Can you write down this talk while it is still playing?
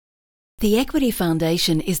The Equity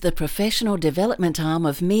Foundation is the professional development arm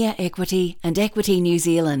of MEAA Equity and Equity New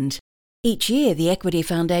Zealand. Each year, the Equity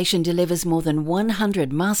Foundation delivers more than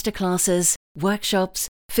 100 masterclasses, workshops,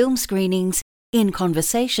 film screenings,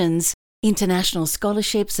 in-conversations, international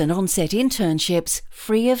scholarships and on-set internships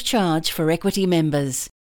free of charge for Equity members.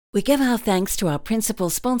 We give our thanks to our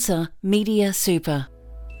principal sponsor, Media Super.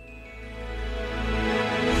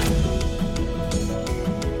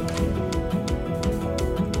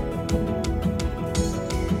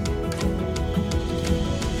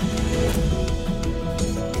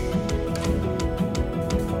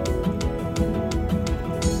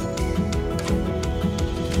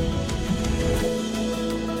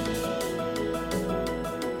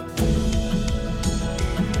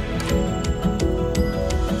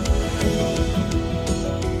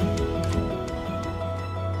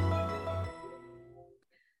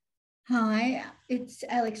 Hi, it's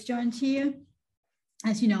Alex Jones here.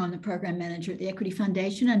 As you know, I'm the Program Manager at the Equity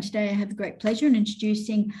Foundation, and today I have the great pleasure in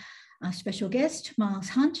introducing our special guest, Miles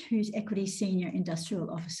Hunt, who's Equity Senior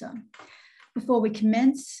Industrial Officer. Before we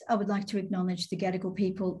commence, I would like to acknowledge the Gadigal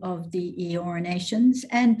people of the Eora Nations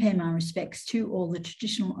and pay my respects to all the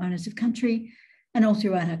traditional owners of country and all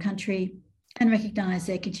throughout our country, and recognise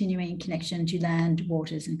their continuing connection to land,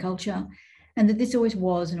 waters and culture, and that this always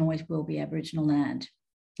was and always will be Aboriginal land.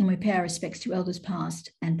 And we pay our respects to elders past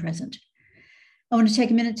and present. I want to take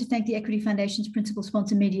a minute to thank the Equity Foundation's principal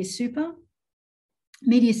sponsor, Media Super.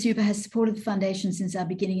 Media Super has supported the foundation since our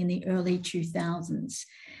beginning in the early 2000s.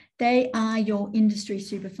 They are your industry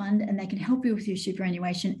super fund, and they can help you with your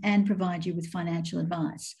superannuation and provide you with financial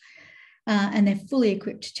advice. And they're fully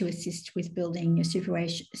equipped to assist with building your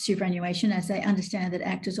superannuation, as they understand that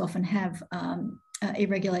actors often have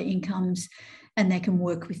irregular incomes, and they can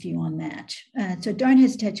work with you on that. So don't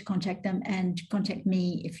hesitate to contact them, and contact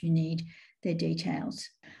me if you need their details.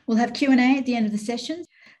 We'll have Q&A at the end of the session.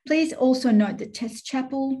 Please also note that Tess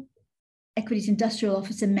Chappell, Equity's Industrial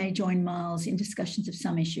Officer, may join Miles in discussions of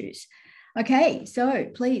some issues. Okay, so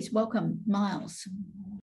please welcome Miles.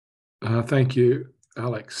 Thank you,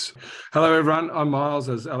 Alex. Hello, everyone. I'm Miles,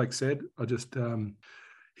 as Alex said. I just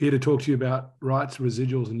here to talk to you about rights,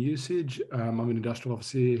 residuals and usage. I'm an industrial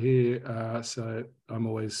officer here, so I'm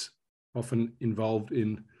always often involved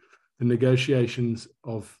in the negotiations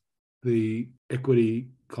of the equity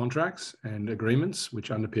contracts and agreements, which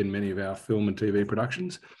underpin many of our film and TV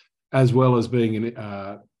productions, as well as being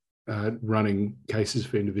in running cases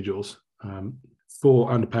for individuals for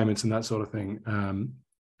underpayments and that sort of thing.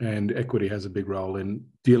 And equity has a big role in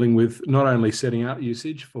dealing with not only setting out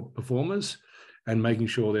usage for performers and making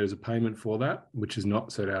sure there's a payment for that, which is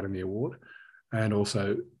not set out in the award, and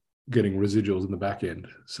also getting residuals in the back end.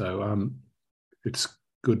 So it's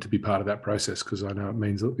good to be part of that process, because I know it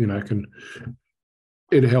means that,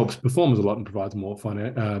 it helps performers a lot and provides more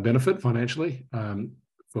benefit financially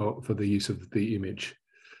for the use of the image.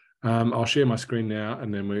 I'll share my screen now,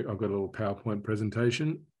 and then I've got a little PowerPoint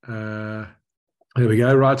presentation. There we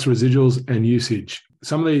go, rights, residuals and usage.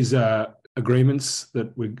 Some of these agreements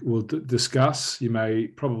that we will discuss, you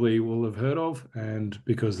probably will have heard of, and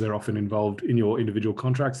because they're often involved in your individual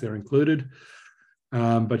contracts, they're included.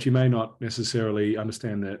 But you may not necessarily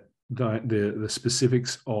understand the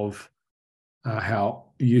specifics of how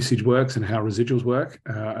usage works and how residuals work.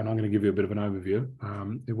 And I'm going to give you a bit of an overview.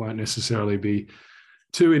 It won't necessarily be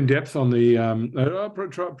too in depth on the. I'll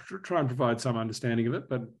try and provide some understanding of it,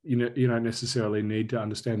 but you don't necessarily need to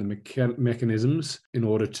understand the mechanisms in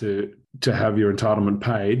order to have your entitlement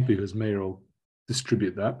paid, because MEAA will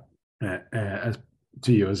distribute that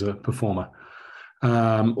to you as a performer.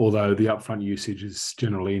 Although the upfront usage is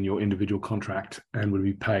generally in your individual contract and would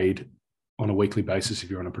be paid on a weekly basis if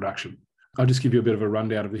you're on a production. I'll just give you a bit of a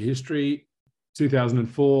rundown of the history.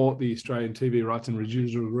 2004, the Australian TV Rights and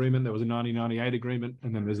Residuals Agreement. There was a 1998 agreement,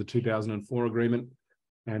 and then there's a 2004 agreement.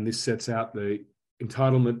 And this sets out the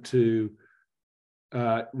entitlement to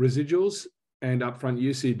residuals and upfront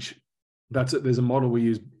usage. That's it. There's a model we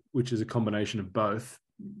use, which is a combination of both.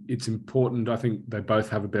 It's important, I think they both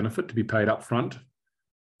have a benefit to be paid upfront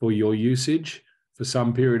for your usage for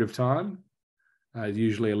some period of time,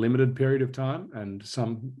 usually a limited period of time, and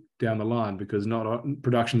some down the line, because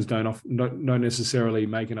productions don't necessarily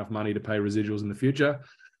make enough money to pay residuals in the future.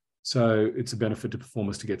 So it's a benefit to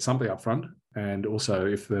performers to get something upfront, and also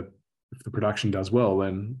if the production does well,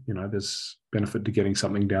 then there's benefit to getting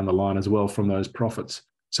something down the line as well from those profits.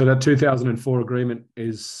 So that 2004 agreement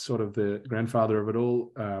is sort of the grandfather of it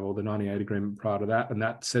all, or the 98 agreement prior to that, and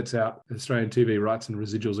that sets out the Australian TV Rights and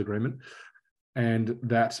Residuals Agreement, and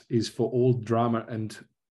that is for all drama and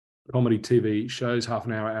comedy TV shows, half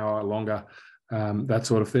an hour, hour longer, that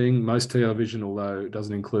sort of thing. Most television, although it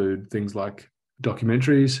doesn't include things like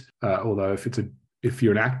documentaries, although if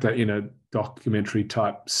you're an actor in a documentary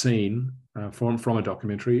type scene from a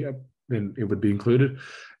documentary, then it would be included.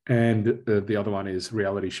 And the other one is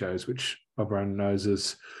reality shows, which everyone knows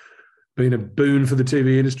has been a boon for the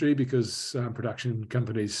TV industry because production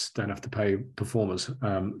companies don't have to pay performers,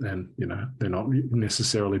 and they're not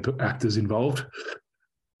necessarily actors involved.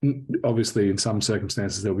 Obviously, in some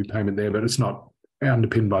circumstances there'll be payment there, but it's not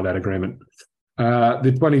underpinned by that agreement.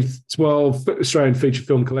 The 2012 Australian Feature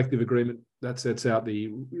Film Collective Agreement, that sets out the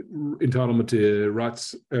entitlement to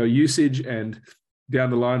rights usage and down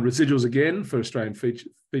the line residuals again for Australian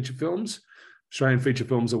feature films. Australian feature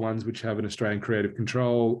films are ones which have an Australian creative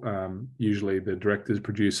control. Usually the directors,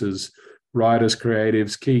 producers, writers,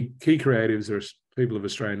 creatives. Key creatives are people of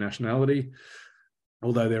Australian nationality.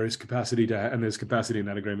 Although there is capacity there's capacity in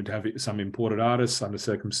that agreement to have some imported artists under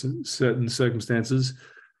certain circumstances,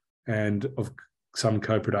 and of some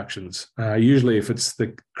co-productions. Usually, if it's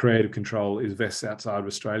the creative control is vests outside of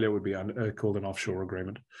Australia, it would be called an offshore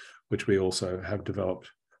agreement, which we also have developed.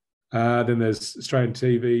 Then there's Australian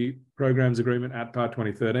TV Programs Agreement, ATPA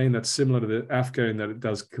 2013. That's similar to the AFCA in that it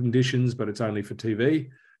does conditions, but it's only for TV.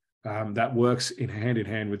 That works hand in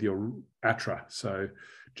hand with your ATRA. So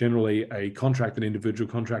generally a contract, an individual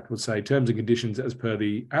contract would say terms and conditions as per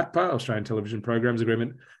the ATPA, Australian Television Programs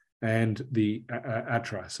Agreement, and the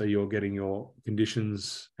ATRA. So you're getting your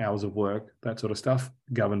conditions, hours of work, that sort of stuff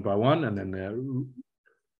governed by one, and then the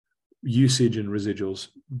usage and residuals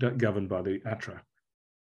governed by the ATRA.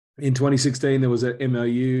 In 2016, there was a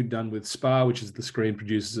MOU done with SPA, which is the Screen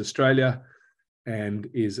Producers Australia, and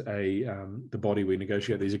is the body we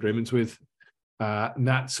negotiate these agreements with. And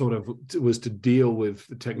that sort of was to deal with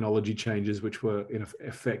the technology changes, which were in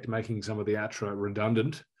effect making some of the ATRA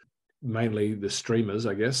redundant, mainly the streamers,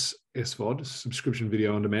 I guess, SVOD, subscription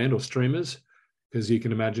video on demand, or streamers, because you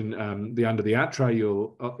can imagine under the ATRA,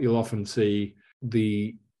 you'll often see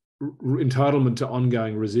the entitlement to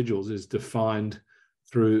ongoing residuals is defined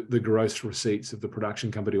through the gross receipts of the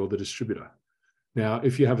production company or the distributor. Now,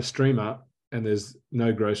 if you have a streamer and there's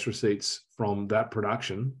no gross receipts from that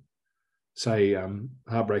production, say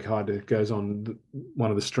Heartbreak High that goes on one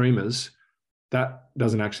of the streamers, that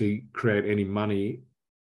doesn't actually create any money.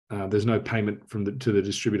 There's no payment to the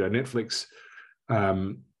distributor. Netflix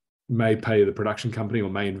may pay the production company, or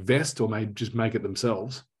may invest, or may just make it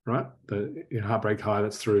themselves, right? In Heartbreak High,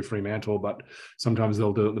 that's through Fremantle, but sometimes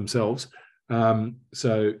they'll do it themselves.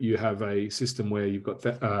 So you have a system where you've got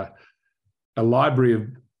a library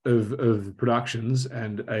of productions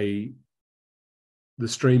and the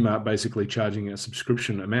streamer basically charging a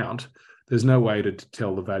subscription amount. There's no way to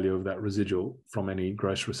tell the value of that residual from any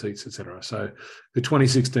gross receipts, etc. So the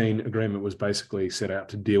 2016 agreement was basically set out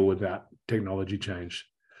to deal with that technology change.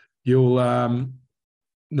 You'll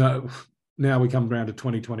know, now we come around to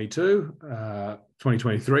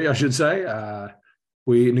 2023, I should say.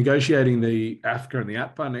 We're negotiating the AFCA and the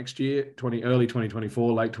ATPA next year, early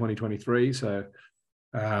 2024, late 2023. So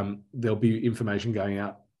there'll be information going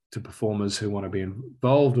out to performers who want to be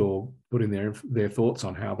involved or put in their thoughts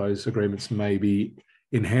on how those agreements may be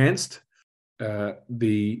enhanced.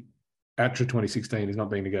 The ATRA 2016 is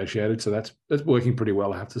not being negotiated, so that's working pretty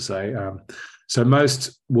well, I have to say. So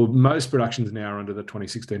most productions now are under the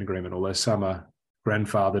 2016 agreement, although some are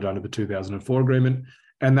grandfathered under the 2004 agreement.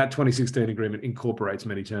 And that 2016 agreement incorporates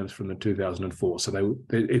many terms from the 2004. So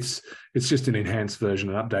it's just an enhanced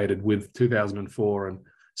version and updated with 2004 and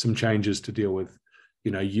some changes to deal with,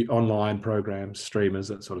 online programs, streamers,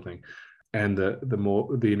 that sort of thing, and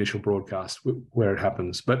the initial broadcast where it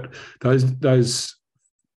happens. But those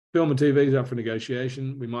film and TV is up for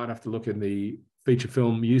negotiation. We might have to look in the feature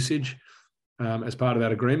film usage as part of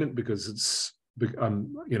that agreement, because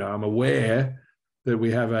I'm aware that we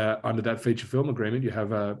have under that feature film agreement, you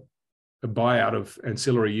have a buyout of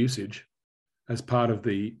ancillary usage as part of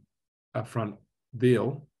the upfront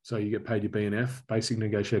deal. So you get paid your B&F, basic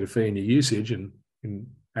negotiated fee, and your usage. And in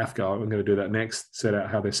AFCA, I'm going to do that next, set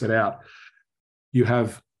out how they're set out. You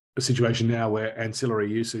have a situation now where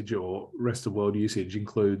ancillary usage or rest of world usage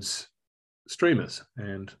includes streamers.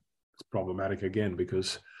 And it's problematic again,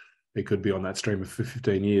 because it could be on that streamer for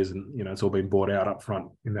 15 years and, it's all been bought out up front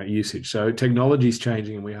in that usage. So technology is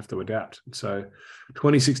changing and we have to adapt. So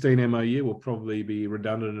 2016 MOU will probably be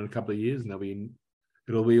redundant in a couple of years, and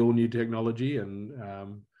it'll be all new technology.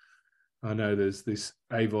 And I know there's this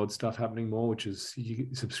AVOD stuff happening more, which is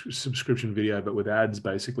subscription video, but with ads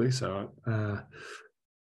basically. So, and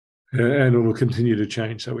it will continue to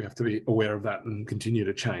change. So we have to be aware of that and continue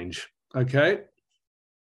to change. Okay.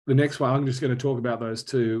 the next one, I'm just going to talk about those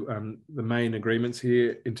two, the main agreements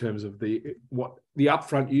here in terms of the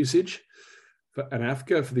upfront usage for an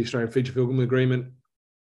AFCA for the Australian Feature Film Agreement.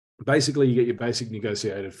 Basically, you get your basic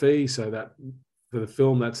negotiated fee. So that for the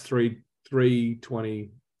film, that's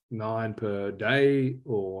 $3.29 per day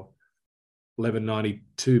or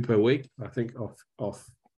 $11.92 per week. I think off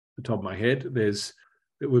the top of my head,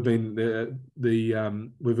 we've agreed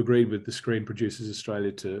with the Screen Producers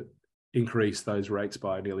Australia to increase those rates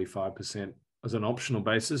by nearly 5% as an optional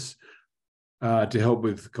basis to help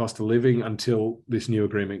with cost of living until this new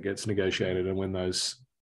agreement gets negotiated, and when those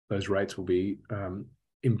rates will be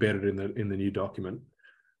embedded in the new document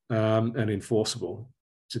and enforceable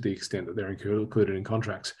to the extent that they're included in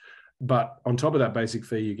contracts. But on top of that basic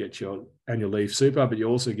fee, you get your annual leave super, but you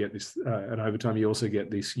also get this, and over time, you also get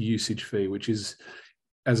this usage fee, which is,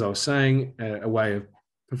 as I was saying, a way of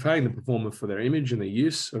paying the performer for their image and the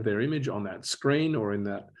use of their image on that screen or in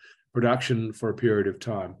that production for a period of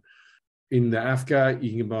time. In the AFCA,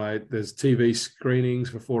 you can buy, there's TV screenings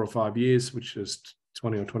for 4 or 5 years, which is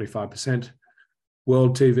 20 or 25%.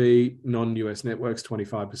 World TV, non-US networks,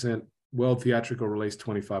 25%. World theatrical release,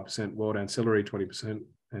 25%. World ancillary, 20%.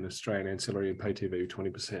 And Australian ancillary and pay TV,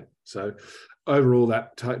 20%. So overall,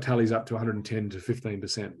 that tallies up to 110 to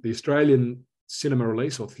 15%. The Australian cinema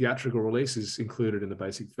release or theatrical release is included in the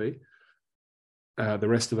basic fee. The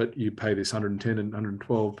rest of it, you pay this 110 and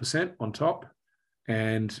 112% on top,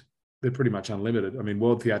 and they're pretty much unlimited. I mean,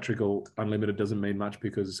 World Theatrical Unlimited doesn't mean much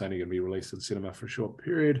because it's only going to be released in cinema for a short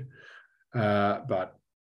period. But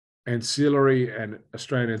ancillary and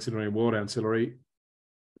Australian ancillary and World ancillary,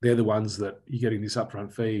 they're the ones that you're getting this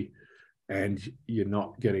upfront fee and you're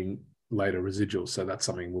not getting later residuals. So that's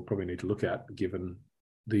something we'll probably need to look at, given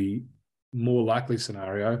the more likely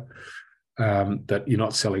scenario that you're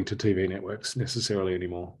not selling to TV networks necessarily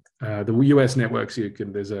anymore. The US networks,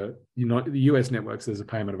 the US networks, there's a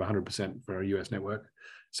payment of 100% for a US network.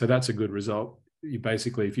 So that's a good result. You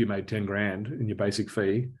basically, if you made 10 grand in your basic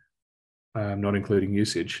fee, not including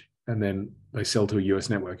usage, and then they sell to a US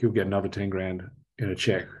network, you'll get another 10 grand in a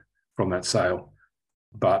check from that sale.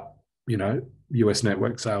 But, US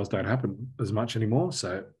network sales don't happen as much anymore.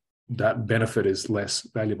 So that benefit is less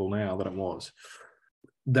valuable now than it was.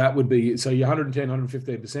 That would be, so your 110,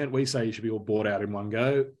 115%, we say you should be all bought out in one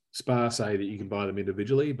go. SPA say that you can buy them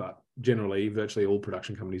individually, but generally, virtually all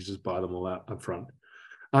production companies just buy them all out up front.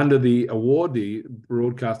 Under the award, the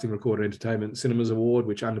Broadcasting Recorded Entertainment Cinemas Award,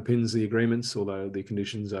 which underpins the agreements, although the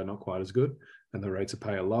conditions are not quite as good and the rates of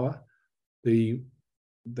pay are lower, the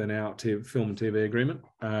now film and TV agreement,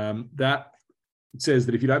 that says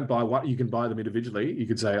that if you don't buy what, you can buy them individually. You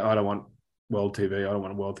could say, I don't want World TV, I don't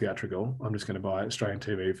want World Theatrical. I'm just going to buy Australian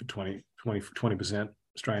TV for 20%,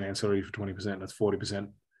 Australian Ancillary for 20%, that's 40%.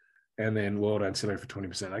 And then World Ancillary for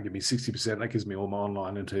 20%. That gives me 60%. That gives me all my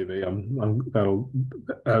online and TV.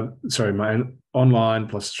 My online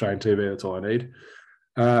plus Australian TV. That's all I need.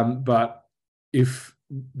 But if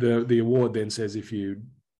the award then says if you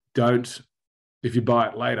buy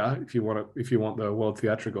it later, if you want the World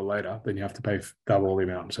Theatrical later, then you have to pay double the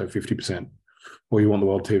amount, so 50%. Or you want the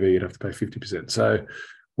World TV, you'd have to pay 50%. So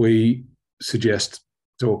we suggest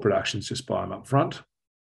to all productions just buy them up front.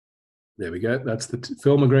 There we go. That's the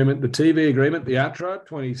film agreement. The TV agreement, the ATRA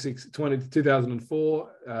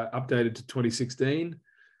 2004, updated to 2016.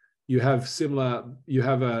 You have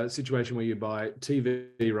a situation where you buy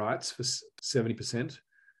TV rights for 70%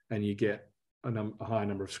 and you get a high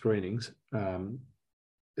number of screenings.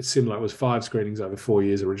 It's similar. It was 5 screenings over 4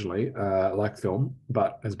 years originally, like film,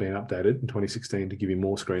 but has been updated in 2016 to give you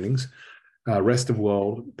more screenings. Rest of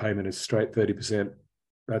world payment is straight 30%.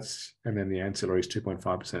 And then the ancillary is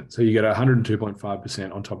 2.5%. So you get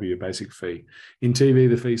 102.5% on top of your basic fee. In TV,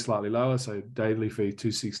 the fee is slightly lower. So daily fee,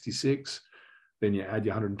 266. Then you add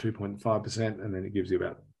your 102.5%, and then it gives you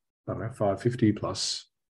about, I don't know, 550 plus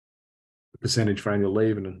the percentage for annual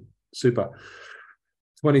leave and then super.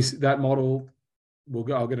 That model, I'm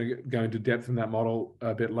going to go into depth in that model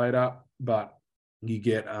a bit later, but you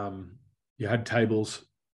get, you had tables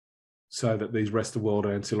so that these rest of world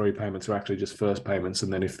ancillary payments are actually just first payments.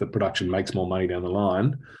 And then if the production makes more money down the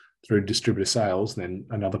line through distributor sales, then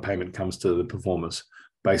another payment comes to the performers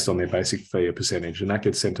based on their basic fee or percentage. And that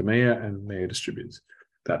gets sent to MEAA, and MEAA distributes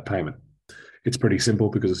that payment. It's pretty simple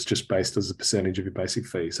because it's just based as a percentage of your basic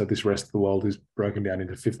fee. So this rest of the world is broken down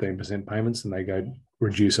into 15% payments, and they go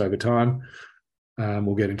reduce over time.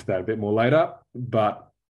 We'll get into that a bit more later. But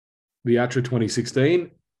the ATRA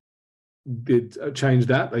 2016 did change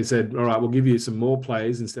that. They said, all right, we'll give you some more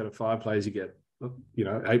plays. Instead of 5 plays, you get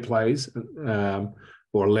 8 plays,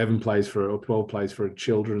 or 11 plays or 12 plays for a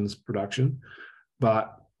children's production.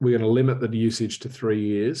 But we're going to limit the usage to 3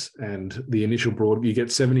 years, and the initial you get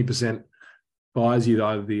 70% buys you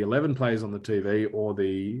either the 11 plays on the TV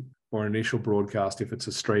or initial broadcast. If it's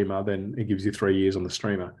a streamer, then it gives you 3 years on the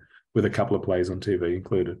streamer with a couple of plays on TV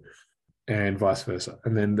included, and vice versa.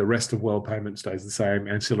 And then the rest of world payment stays the same.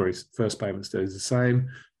 Ancillaries, first payment stays the same.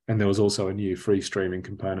 And there was also a new free streaming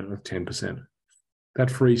component of 10%. That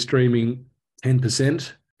free streaming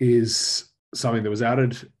 10% is something that was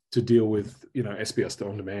added to deal with, SBS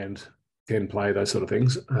on demand, 10 play, those sort of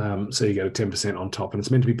things. So you get a 10% on top, and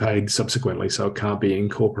it's meant to be paid subsequently. So it can't be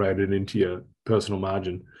incorporated into your personal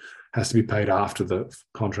margin. It has to be paid after the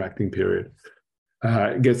contracting period.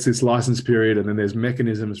 It gets this license period, and then there's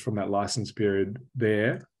mechanisms from that license period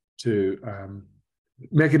there to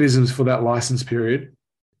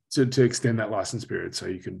to extend that license period, so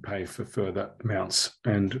you can pay for further amounts.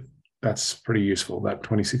 And that's pretty useful. That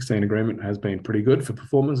 2016 agreement has been pretty good for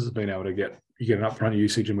performers. It's been able to you get an upfront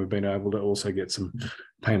usage, and we've been able to also get some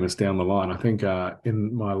payments down the line. I think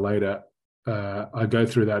in my later, I go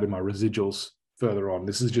through that in my residuals further on.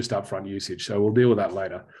 This is just upfront usage, so we'll deal with that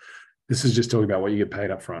later. This is just talking about what you get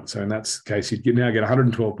paid up front. So in that case, you'd now get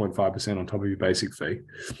 112.5% on top of your basic fee.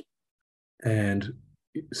 And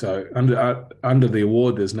so under the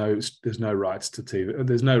award, there's no rights to TV.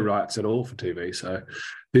 There's no rights at all for TV. So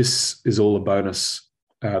this is all a bonus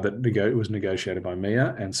that was negotiated by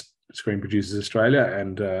MEAA and Screen Producers Australia,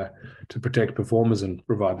 and to protect performers and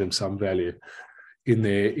provide them some value in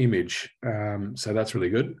their image. So that's really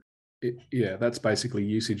good. That's basically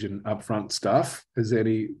usage and upfront stuff. Is there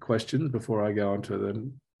any questions before I go on to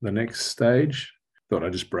the next stage? Thought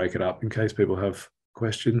I'd just break it up in case people have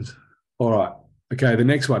questions. All right. Okay, the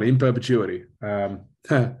next one, in perpetuity.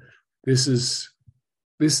 This is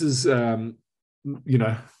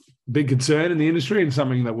big concern in the industry, and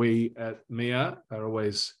something that we at MEAA are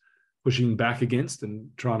always pushing back against and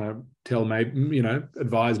trying to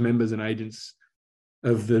advise members and agents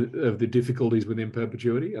of the difficulties within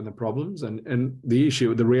perpetuity and the problems. And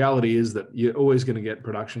the reality is that you're always going to get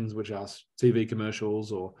productions which are TV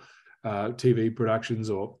commercials or TV productions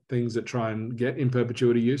or things that try and get in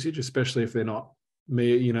perpetuity usage, especially if they're not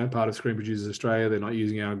part of Screen Producers Australia. They're not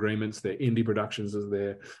using our agreements. They're indie productions,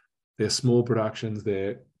 they're small productions.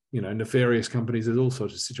 They're nefarious companies. There's all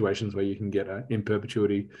sorts of situations where you can get in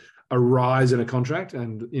perpetuity a rise in a contract.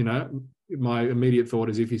 And my immediate thought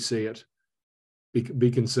is, if you see it,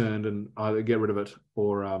 be concerned and either get rid of it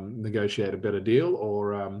or negotiate a better deal,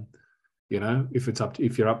 or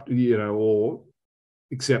if you're up, or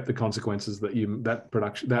accept the consequences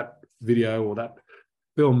that video or that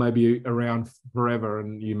film may be around forever,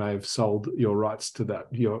 and you may have sold your rights to that.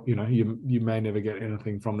 You may never get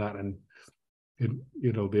anything from that, and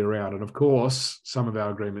it'll be around. And of course, some of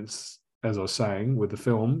our agreements, as I was saying, with the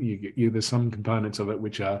film, there's some components of it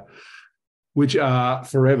which are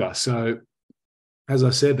forever. So, as I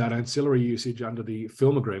said, that ancillary usage under the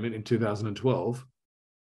film agreement in 2012,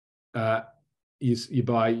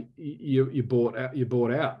 you bought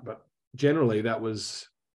out, but generally that was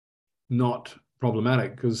not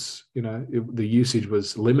problematic because the usage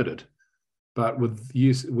was limited. But with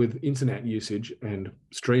internet usage and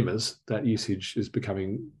streamers, that usage is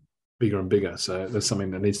becoming bigger and bigger. So that's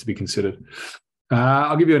something that needs to be considered.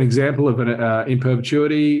 I'll give you an example of an in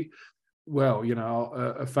perpetuity. Well,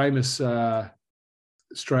 a famous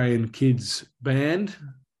Australian kids band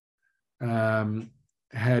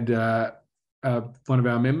had one of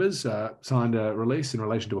our members signed a release in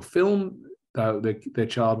relation to a film. Their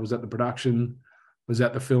child was at the production, was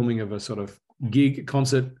at the filming of a sort of gig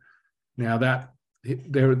concert. Now that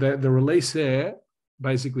the release there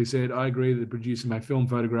basically said, I agree that the producer may film,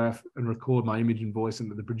 photograph, and record my image and voice,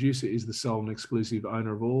 and that the producer is the sole and exclusive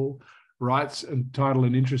owner of all rights and title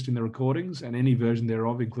and interest in the recordings and any version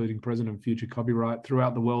thereof, including present and future copyright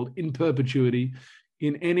throughout the world in perpetuity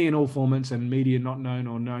in any and all formats and media not known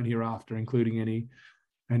or known hereafter, including any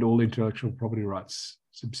and all intellectual property rights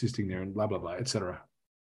subsisting there, and blah, blah, blah, etc.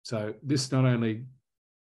 So this not only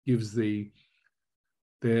gives they've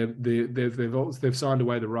signed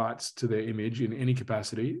away the rights to their image in any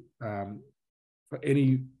capacity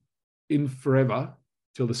forever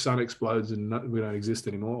till the sun explodes and we don't exist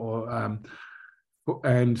anymore,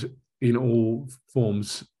 and in all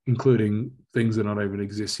forms, including things that don't even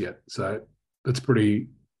exist yet. So that's pretty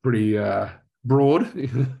broad.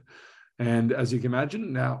 And as you can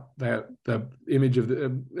imagine, now the image of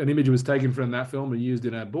an image was taken from that film and used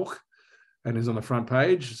in a book and is on the front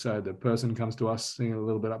page. So the person comes to us being a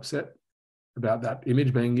little bit upset about that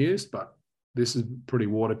image being used, but this is pretty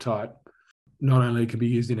watertight. Not only can be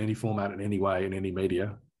used in any format in any way in any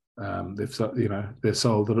media, they're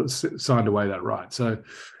sold that it's signed away that right. So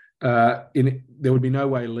there would be no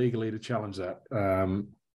way legally to challenge that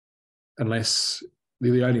unless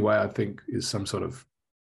the only way I think is some sort of,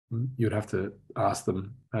 you'd have to ask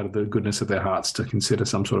them out of the goodness of their hearts to consider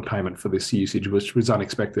some sort of payment for this usage, which was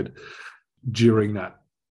unexpected during that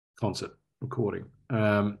concert recording.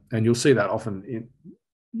 And you'll see that often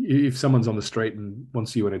if someone's on the street and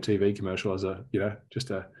wants you in a TV commercial as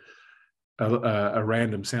just a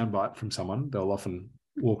random soundbite from someone, they'll often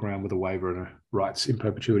walk around with a waiver and a rights in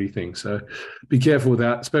perpetuity thing. So be careful with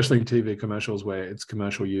that, especially in TV commercials where it's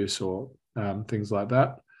commercial use or things like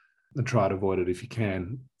that, and try to avoid it if you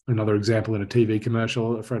can. Another example, in a TV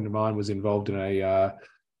commercial, a friend of mine was involved in an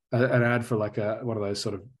ad for like one of those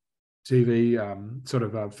sort of TV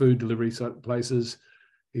food delivery sort of places.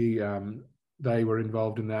 They were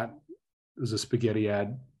involved in that. It was a spaghetti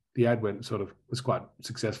ad. The ad was quite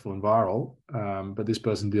successful and viral, but this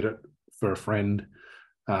person did it for a friend.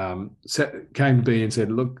 Came to me and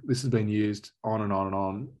said, look, this has been used on and on and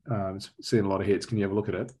on. It's seen a lot of hits. Can you have a look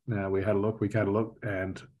at it? Now we had a look,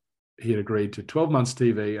 and he had agreed to 12 months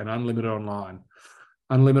TV and unlimited online.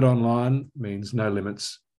 Unlimited online means no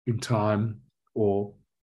limits in time or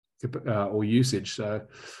usage. So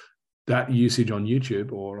that usage on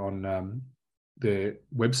YouTube or on their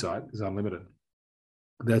website is unlimited.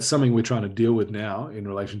 That's something we're trying to deal with now in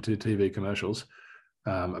relation to TV commercials,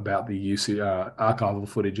 about the use archival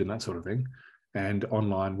footage and that sort of thing, and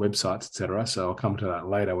online websites, etc. So I'll come to that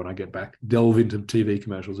later when I get back, delve into TV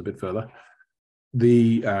commercials a bit further.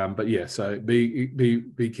 But yeah, so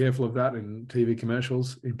be careful of that in TV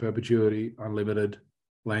commercials, in perpetuity, unlimited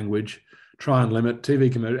language. Try and limit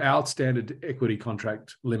TV commercial. Our standard equity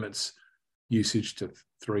contract limits usage to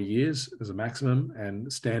 3 years as a maximum,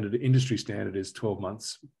 and industry standard is 12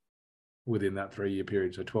 months within that 3-year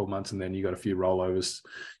period. So 12 months, and then you got a few rollovers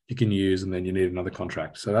you can use, and then you need another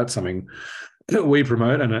contract. So that's something that we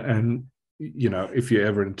promote. And if you're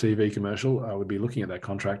ever in a TV commercial, I would be looking at that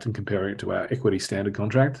contract and comparing it to our equity standard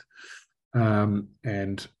contract,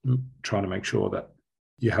 and trying to make sure that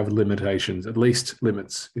you have limitations, at least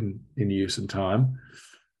limits in use and time.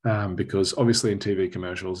 Because obviously in TV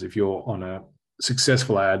commercials, if you're on a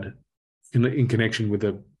successful ad in connection with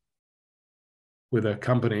a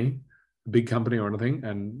company, a big company or anything,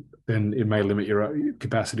 and then it may limit your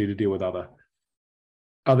capacity to deal with other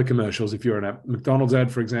commercials. If you're in a McDonald's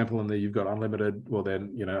ad, for example, and then you've got unlimited, well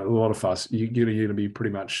then, a lot of fast, you're going to be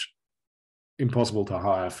pretty much impossible to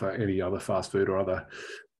hire for any other fast food or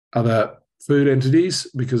other food entities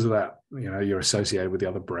because of that. You're associated with the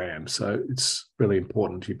other brand. So it's really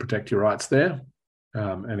important you protect your rights there.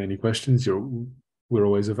 And any questions, we're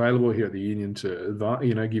always available here at the union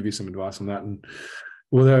to give you some advice on that. And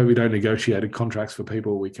although we don't negotiate contracts for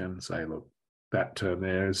people, we can say, look, that term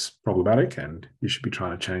there is problematic and you should be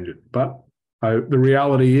trying to change it. But the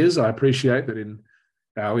reality is, I appreciate that in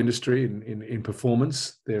our industry, in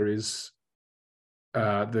performance, there is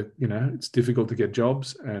it's difficult to get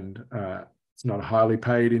jobs, and it's not a highly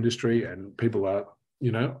paid industry, and people are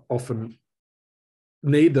often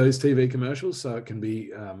need those TV commercials. So it can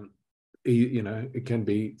be it can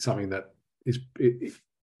be something that is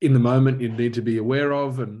in the moment you need to be aware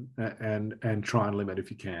of and try and limit if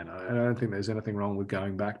you can. I don't think there's anything wrong with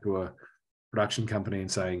going back to a production company and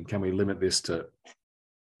saying, can we limit this to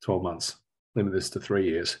 12 months, limit this to 3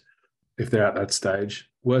 years? If they're at that stage,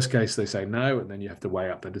 worst case, they say no, and then you have to weigh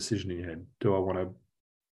up the decision in your head. Do I want to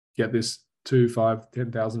get this $2,000,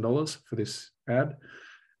 $5,000, $10,000 for this ad?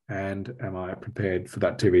 And am I prepared for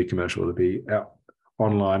that TV commercial to be out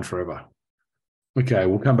online forever? Okay,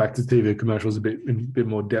 we'll come back to TV commercials in a bit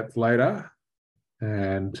more depth later,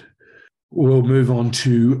 and we'll move on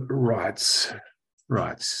to rights.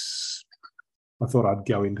 Rights. I thought I'd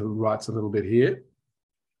go into rights a little bit here.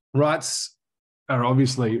 Rights are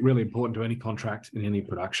obviously really important to any contract in any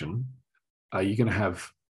production. You're going to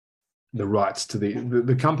have the rights to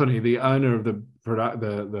the company, the owner of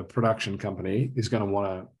the production company is going to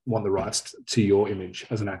want the rights to your image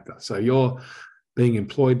as an actor. So you're being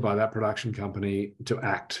employed by that production company to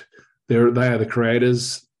act. They are the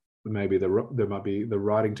creators. Maybe there might be the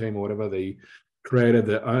writing team or whatever. The creator,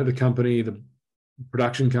 the company, the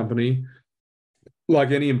production company,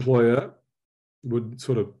 like any employer, would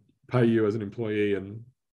sort of pay you as an employee, and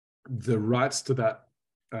the rights to that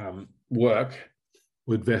work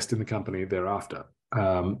would vest in the company thereafter.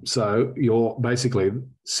 So you're basically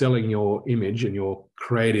selling your image and your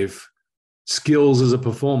creative skills as a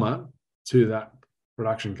performer to that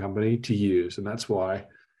production company to use. And that's why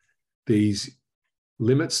these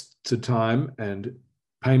limits to time and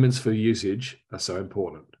payments for usage are so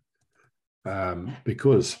important.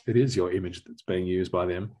 because it is your image that's being used by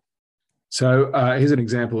them. So here's an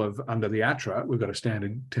example of under the ATRA, we've got a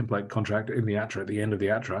standard template contract in the ATRA at the end of the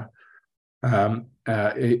ATRA.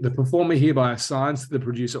 The performer hereby assigns to the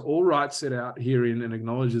producer all rights set out herein and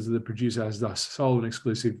acknowledges that the producer has the sole and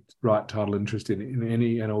exclusive right, title, interest in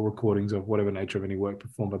any and all recordings of whatever nature of any work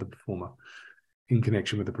performed by the performer in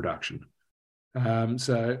connection with the production. And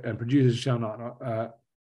producers shall not,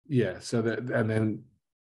 and then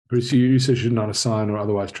producer should not assign or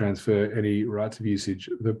otherwise transfer any rights of usage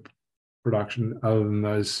of the production other than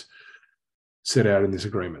those set out in this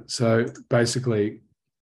agreement. So basically,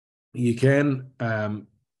 you can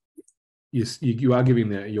you are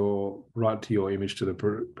giving your right to your image to the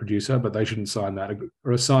producer, but they shouldn't sign that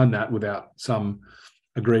or assign that without some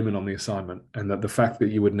agreement on the assignment. And that the fact that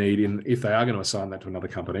you would need, if they are going to assign that to another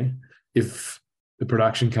company, if the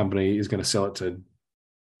production company is going to sell it to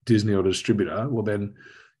Disney or a distributor, well then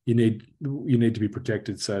you need to be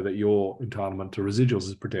protected so that your entitlement to residuals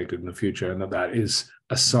is protected in the future, and that is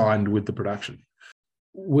assigned with the production.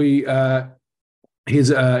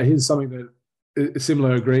 Here's something that a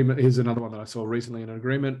similar agreement. Here's another one that I saw recently in an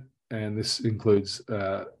agreement, and this includes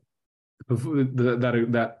that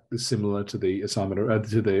is similar to the assignment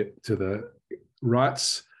to the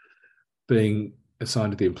rights being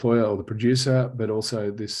assigned to the employer or the producer, but also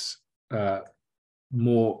this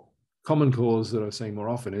more common clause that I've seen more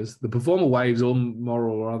often is the performer waives all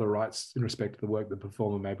moral or other rights in respect to the work the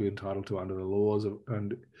performer may be entitled to under the laws of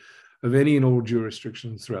any and all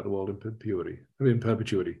jurisdictions throughout the world in perpetuity.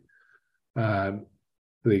 To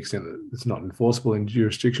the extent that it's not enforceable in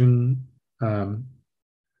jurisdiction, the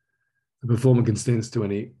performer consents to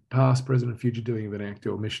any past, present, and future doing of an act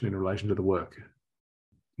or omission in relation to the work,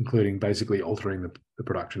 including basically altering the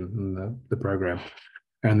production and the program.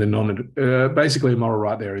 And the basically a moral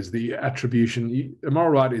right there is the attribution. A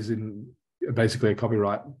moral right is basically a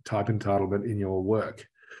copyright type entitlement in your work.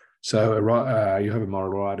 So you have a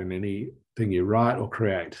moral right in anything you write or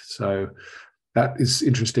create. So that is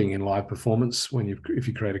interesting in live performance. If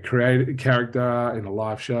you create a character in a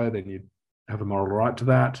live show, then you have a moral right to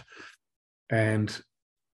that. And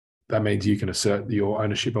that means you can assert your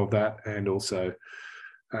ownership of that. And also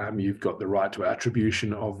you've got the right to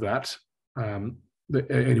attribution of that.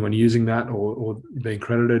 Anyone using that or being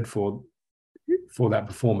credited for that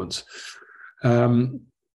performance.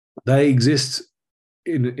 They exist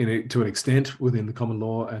to an extent within the common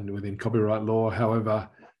law and within copyright law. However,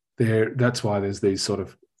 that's why there's these sort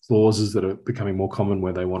of clauses that are becoming more common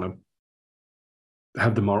where they want to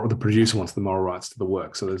have the producer wants the moral rights to the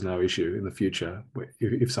work, so there's no issue in the future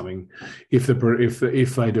if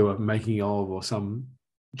they do a making of or some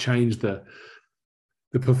change the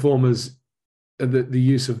performers. The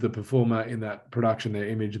use of the performer in that production, their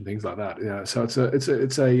image and things like that. So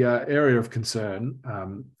it's a area of concern.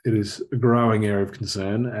 It is a growing area of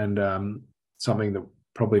concern, and something that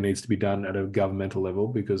probably needs to be done at a governmental level,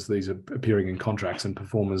 because these are appearing in contracts, and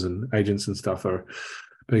performers and agents and stuff are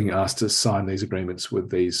being asked to sign these agreements with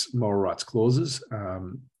these moral rights clauses.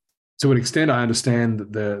 To an extent, I understand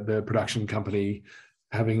that the production company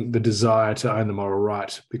having the desire to own the moral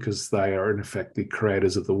right because they are in effect the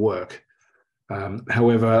creators of the work.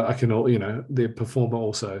 However, the performer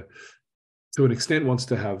also, to an extent, wants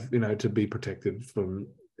to have, to be protected from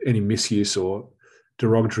any misuse or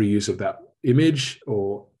derogatory use of that image,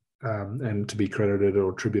 or and to be credited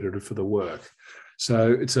or attributed for the work.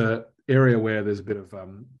 So it's an area where there's a bit of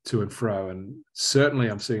to and fro, and certainly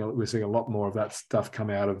we're seeing a lot more of that stuff come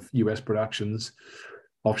out of US productions,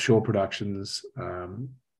 offshore productions,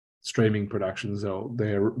 streaming productions.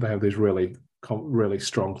 They have these really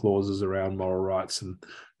strong clauses around moral rights and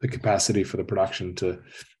the capacity for the production to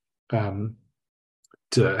own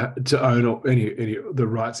any the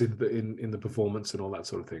rights in the performance and all that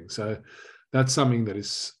sort of thing. So that's something that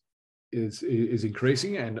is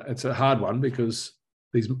increasing, and it's a hard one because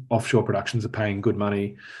these offshore productions are paying good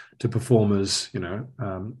money to performers,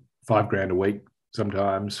 $5,000 a week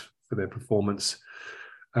sometimes for their performance,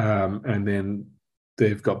 and then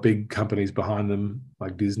they've got big companies behind them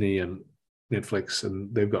like Disney and Netflix,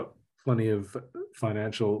 and they've got plenty of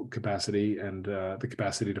financial capacity and the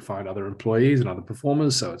capacity to find other employees and other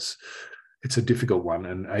performers. So it's a difficult one,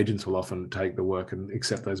 and agents will often take the work and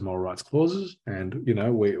accept those moral rights clauses. And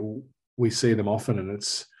we see them often, and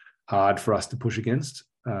it's hard for us to push against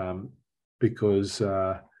because,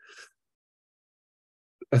 as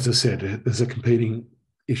I said, there's a competing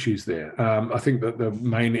issues there. I think that the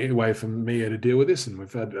main way for MEAA to deal with this, and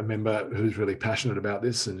we've had a member who's really passionate about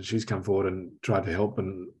this, and she's come forward and tried to help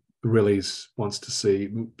and really wants to see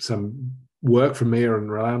some work from MEAA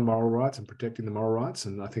around moral rights and protecting the moral rights.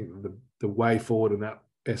 And I think the way forward in that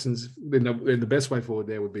essence, in the best way forward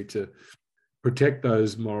there would be to protect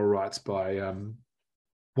those moral rights by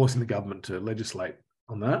forcing the government to legislate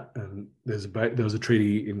on that. And there was a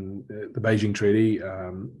treaty in the Beijing Treaty,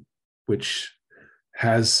 which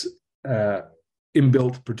has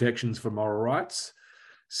inbuilt protections for moral rights,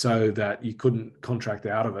 so that you couldn't contract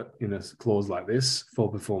out of it in a clause like this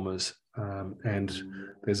for performers. And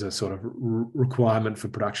there's a sort of requirement for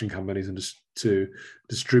production companies and to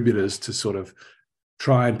distributors to sort of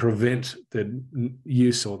try and prevent the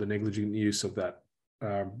use or the negligent use of that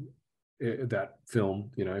that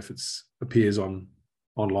film. If it appears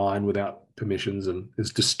online without permissions and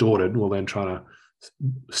is distorted, well, then trying to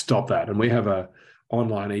stop that. And we have a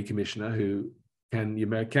online e-commissioner who can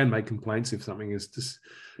make complaints if something is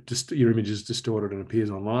just your image is distorted and appears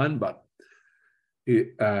online. But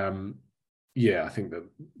I think that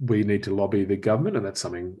we need to lobby the government, and that's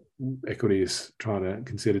something Equity is trying to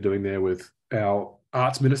consider doing there with our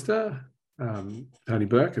arts minister, Tony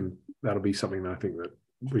Burke, and that'll be something that I think that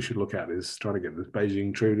we should look at, is trying to get this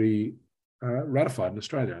Beijing Treaty ratified in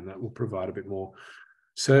Australia, and that will provide a bit more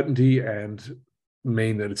certainty and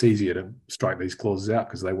mean that it's easier to strike these clauses out,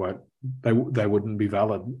 because they wouldn't be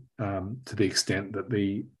valid to the extent that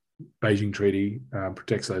the Beijing Treaty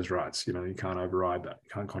protects those rights. You can't override that.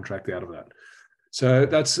 You can't contract out of that. So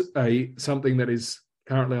that's something that is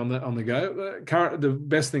currently on the go. The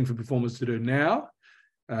best thing for performers to do now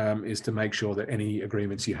is to make sure that any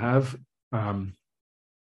agreements you have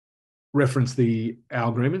reference our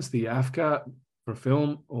agreements, the AFCA for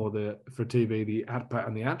film, or for TV, the ATPA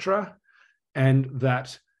and the ATRA, and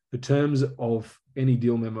that the terms of any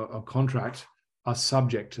deal memo or contract are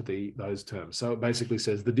subject to those terms. So it basically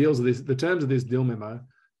says the terms of this deal memo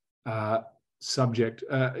are subject,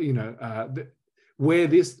 where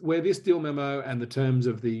this deal memo and the terms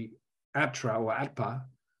of the ATRA or ATPA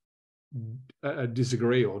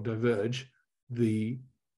disagree or diverge,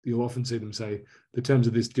 you'll often see them say the terms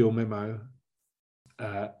of this deal memo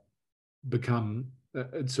become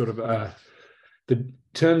the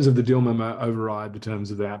terms of the deal memo override the terms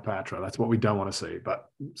of the ATPA. That's what we don't want to see. But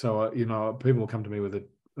so, people will come to me with an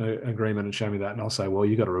agreement and show me that, and I'll say, well,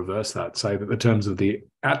 you got to reverse that. Say that the terms of the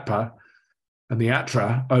ATPA and the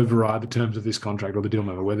ATRA override the terms of this contract or the deal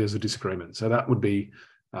memo where there's a disagreement. So that would be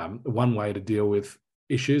one way to deal with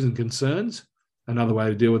issues and concerns. Another way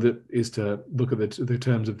to deal with it is to look at the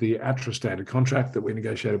terms of the ATRA standard contract that we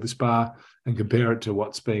negotiated with SPA and compare it to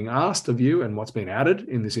what's being asked of you and what's been added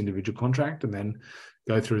in this individual contract, and then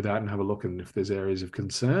go through that and have a look. And if there's areas of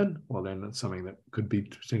concern, well, then that's something that could be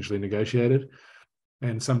potentially negotiated.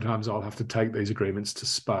 And sometimes I'll have to take these agreements to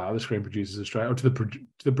SPA, the Screen Producers Australia, or to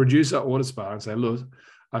the producer or to SPA, and say, look,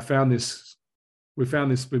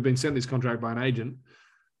 we've been sent this contract by an agent.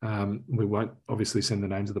 We won't obviously send the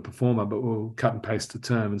names of the performer, but we'll cut and paste the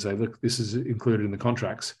term and say, look, this is included in the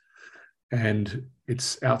contracts and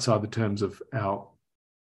it's outside the terms of our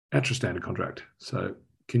ATRA standard contract. So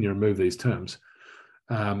can you remove these terms?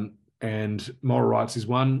 And moral rights is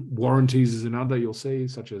one. Warranties is another, you'll see,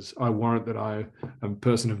 such as I warrant that I am a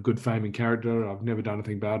person of good fame and character. I've never done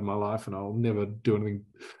anything bad in my life, and I'll never do anything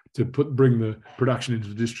to bring the production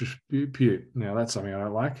into disrepute. Now, that's something I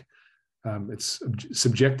don't like. It's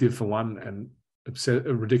subjective for one, and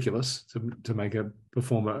ridiculous to make a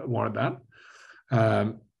performer warrant that.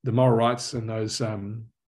 The moral rights and those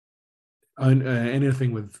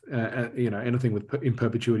anything with in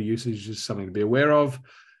perpetuity usage is something to be aware of.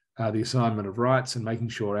 The assignment of rights and making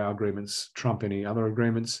sure our agreements trump any other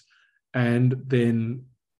agreements. And then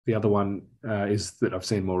the other one is that I've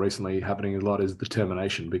seen more recently happening a lot is the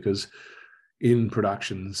termination, because in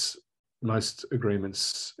productions, our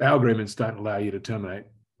agreements don't allow you to terminate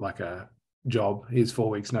like a job. Here's 4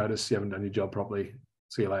 weeks notice, you haven't done your job properly,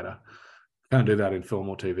 see you later. Can't do that in film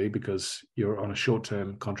or TV because you're on a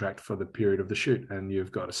short-term contract for the period of the shoot, and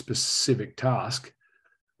you've got a specific task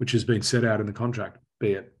which has been set out in the contract,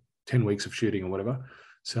 be it 10 weeks of shooting or whatever.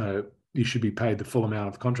 So you should be paid the full amount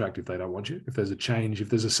of the contract if they don't want you. If there's a change, if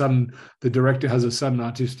there's the director has a sudden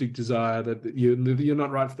artistic desire that you're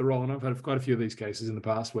not right for the role. And I've had quite a few of these cases in the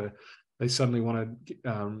past where they suddenly want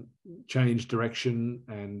to change direction,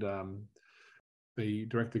 and the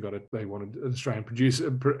director they wanted an Australian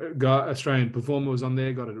Australian performer was on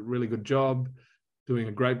there, got a really good job, doing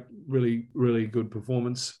a great, really, really good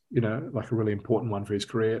performance, like a really important one for his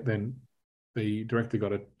career. Then the director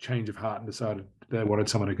got a change of heart and decided they wanted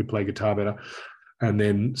someone who could play guitar better. And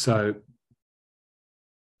then, so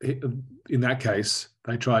in that case,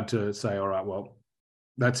 they tried to say, all right, well,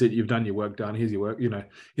 that's it. You've done your work, done. Here's your work.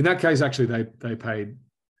 In that case, actually,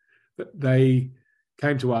 they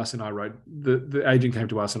came to us, and I wrote, the agent came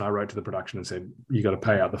to us, and I wrote to the production and said, you got to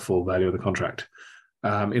pay out the full value of the contract.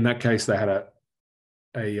 In that case, they had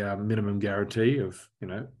a minimum guarantee of,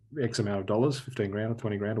 X amount of dollars, 15 grand or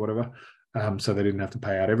 20 grand or whatever. So they didn't have to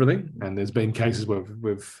pay out everything. And there's been cases where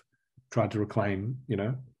we've tried to reclaim,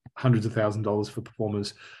 hundreds of $1,000s for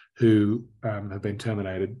performers who have been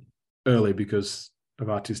terminated early because of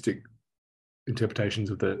artistic interpretations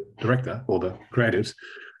of the director or the creatives.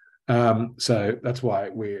 So that's why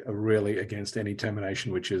we are really against any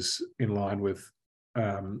termination which is in line with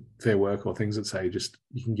fair work or things that say just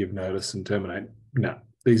you can give notice and terminate. No,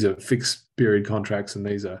 these are fixed period contracts and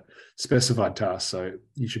these are specified tasks. So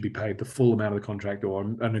you should be paid the full amount of the contract or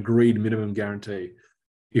an agreed minimum guarantee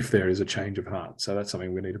if there is a change of heart. So that's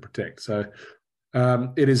something we need to protect. So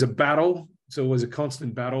it is a battle. It's always a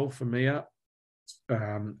constant battle for MEAA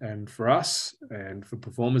and for us and for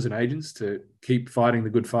performers and agents to keep fighting the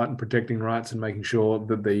good fight and protecting rights and making sure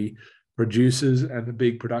that the producers and the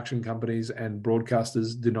big production companies and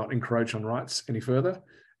broadcasters do not encroach on rights any further.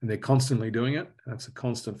 And they're constantly doing it. That's a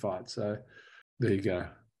constant fight. So there you go.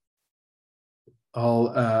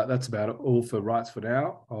 That's about it all for rights for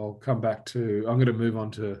now. I'll come back to, I'm going to move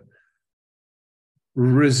on to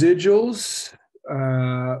residuals.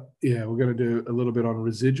 We're going to do a little bit on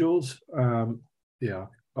residuals.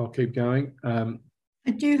 I'll keep going.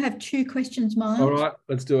 I do have 2 questions, Miles. All right,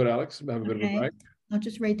 let's do it, Alex. Have a bit of a break. I'll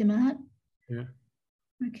just read them out. Yeah.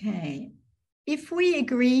 Okay. If we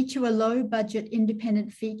agree to a low budget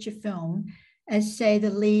independent feature film as, say,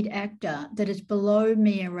 the lead actor that is below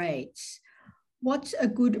MEAA rates, what's a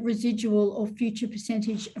good residual or future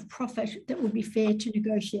percentage of profit that would be fair to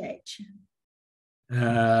negotiate?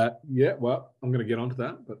 Well, I'm going to get onto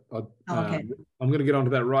that, but I'm going to get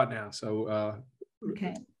onto that right now. So,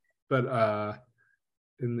 okay. But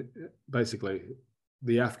basically,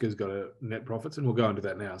 the AFCA's got a net profits, and we'll go into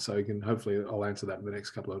that now. So you can hopefully I'll answer that in the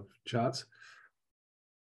next couple of charts.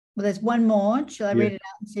 Well, there's one more. Shall I read it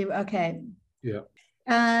out and see? Okay.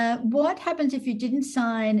 Yeah. What happens if you didn't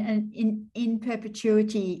sign an in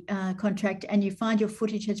perpetuity contract and you find your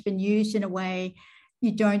footage has been used in a way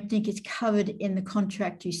you don't think is covered in the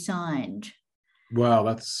contract you signed? Well,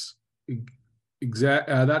 that's exact.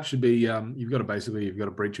 That should be. You've got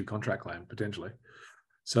to breach your contract claim potentially.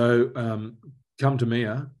 So come to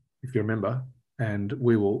MEAA if you remember, and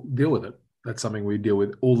we will deal with it. That's something we deal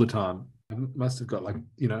with all the time. I must have got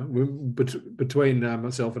between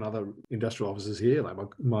myself and other industrial officers here, like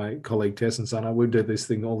my colleague Tess and Sana, we do this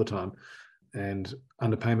thing all the time. And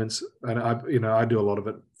underpayments, and I do a lot of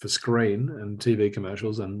it for screen and TV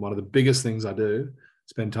commercials. And one of the biggest things I do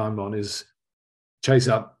spend time on is chase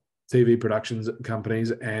up TV productions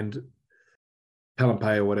companies and talent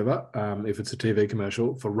pay or whatever, if it's a TV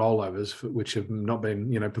commercial, for rollovers, which have not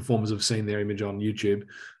been, performers have seen their image on YouTube.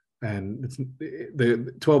 And it's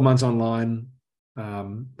the 12 months online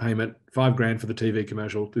payment, $5,000 for the TV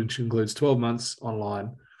commercial, which includes 12 months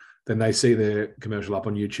online. Then they see their commercial up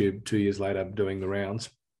on YouTube 2 years later doing the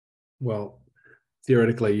rounds. Well,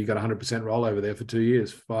 theoretically, you got 100% rollover there for 2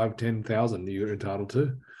 years, 5,000-10,000 you're entitled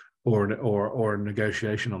to, or a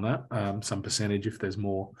negotiation on that, some percentage if there's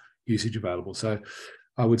more usage available. So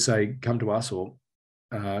I would say come to us or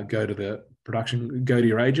go to the production, go to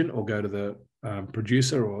your agent or go to the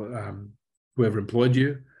producer or whoever employed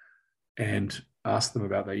you and ask them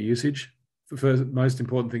about their usage. The first, most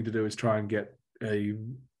important thing to do is try and get a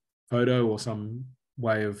photo or some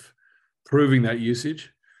way of proving that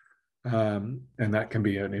usage. And that can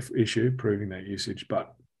be an issue, proving that usage,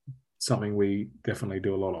 but something we definitely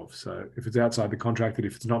do a lot of. So if it's outside the contract,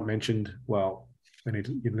 if it's not mentioned, well,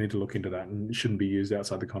 you need to look into that, and it shouldn't be used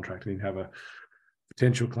outside the contract, and you have a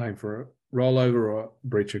potential claim for a rollover or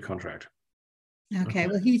breach of contract. Okay,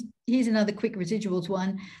 well, here's another quick residuals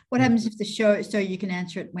one. What happens if the show, so you can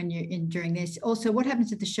answer it when you're in during this. Also, what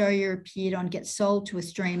happens if the show you appeared on gets sold to a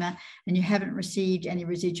streamer and you haven't received any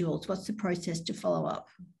residuals? What's the process to follow up?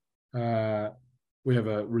 We have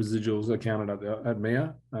a residuals accountant at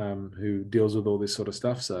MEAA who deals with all this sort of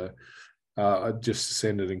stuff. So I just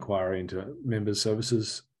send an inquiry into members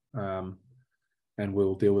services and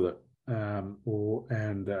we'll deal with it.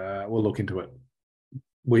 We'll look into it.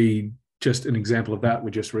 Just an example of that,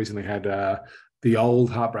 we just recently had the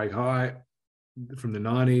old Heartbreak High from the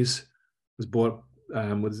 90s was bought.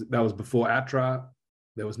 That was before ATRA.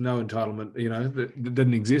 There was no entitlement, that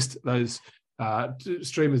didn't exist. Those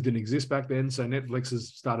streamers didn't exist back then. So Netflix has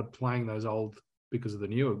started playing those old because of the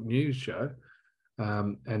new show,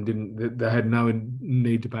 and they had no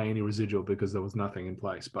need to pay any residual because there was nothing in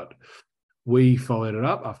place. But we followed it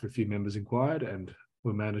up after a few members inquired, and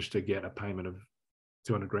we managed to get a payment of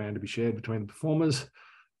 200 grand to be shared between the performers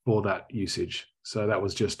for that usage. So that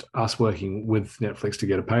was just us working with Netflix to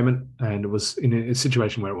get a payment, and it was in a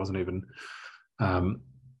situation where it wasn't even,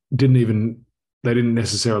 they didn't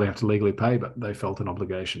necessarily have to legally pay, but they felt an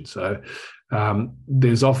obligation. So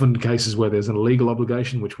there's often cases where there's an illegal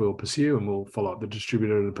obligation, which we'll pursue, and we'll follow up the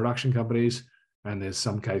distributor and the production companies. And there's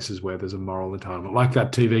some cases where there's a moral entitlement, like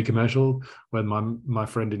that TV commercial where my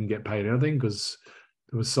friend didn't get paid anything because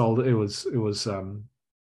it was sold. The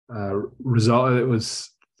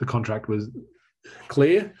contract was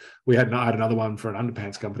clear. I had another one for an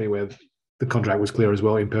underpants company where the contract was clear as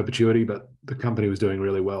well in perpetuity, but the company was doing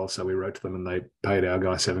really well. So we wrote to them and they paid our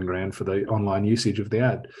guy $7 grand for the online usage of the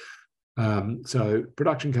ad. So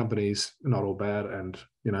production companies are not all bad, and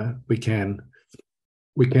we can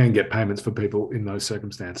get payments for people in those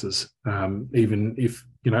circumstances, even if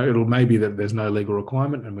it'll maybe that there's no legal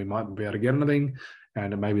requirement and we might be able to get anything,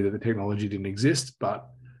 and it may be that the technology didn't exist, but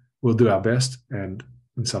we'll do our best. And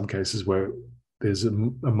in some cases where there's a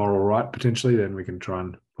moral right potentially, then we can try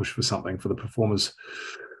and push for something for the performers.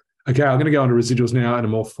 Okay, I'm going to go on to residuals now in a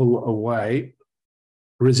more full way.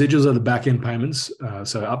 Residuals are the back-end payments.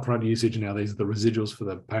 So upfront usage, now these are the residuals for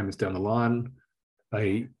the payments down the line.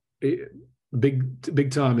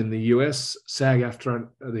 Big time in the US, SAG-AFTRA,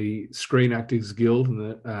 the Screen Actors Guild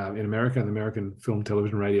in America, and the American Film,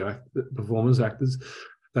 Television, Radio Performers, Actors,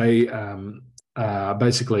 they are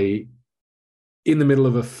basically in the middle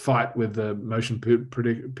of a fight with the Motion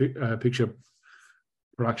Picture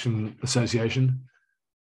Production Association.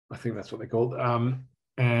 I think that's what they're called.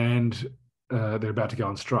 And they're about to go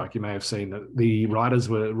on strike. You may have seen that the Writers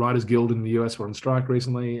Guild in the US were on strike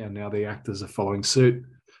recently, and now the actors are following suit.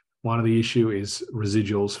 One of the issue is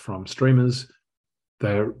residuals from streamers.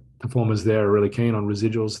 Their performers there are really keen on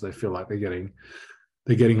residuals. They feel like they're getting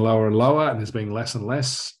lower and lower, and there's being less and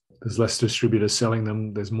less. There's less distributors selling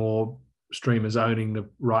them. There's more streamers owning the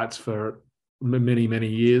rights for many, many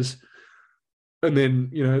years. And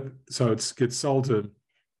then, so it gets sold to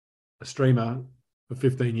a streamer for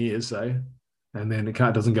 15 years, say, and then it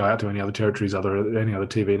doesn't go out to any other territories, any other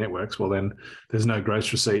TV networks. Well, then there's no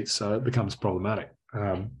gross receipts, so it becomes problematic.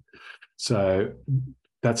 So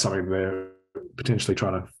that's something they're potentially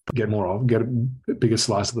trying to get more of, get a bigger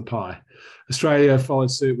slice of the pie. Australia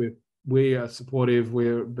follows suit. We are supportive.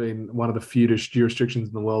 We've been one of the few jurisdictions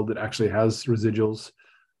in the world that actually has residuals.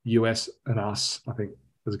 US and us, I think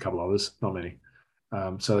there's a couple others, not many.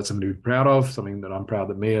 So that's something to be proud of, something that I'm proud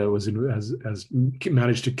that MEAA has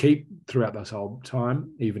managed to keep throughout this whole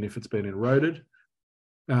time, even if it's been eroded.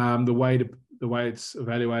 The way it's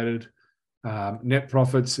evaluated, net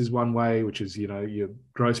profits is one way, which is, your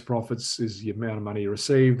gross profits is the amount of money you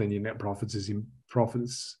receive, then your net profits is your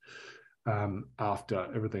profits after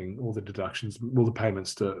everything, all the deductions, all the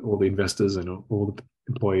payments to all the investors and all the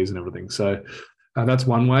employees and everything. So that's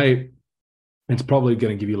one way. It's probably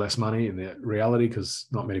going to give you less money in the reality because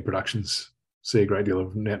not many productions see a great deal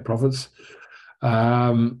of net profits.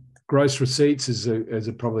 Gross receipts is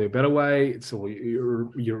probably a better way. It's all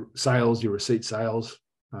your sales, your receipt sales.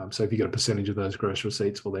 So if you get a percentage of those gross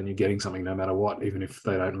receipts, well, then you're getting something no matter what, even if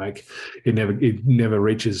they don't make it. Never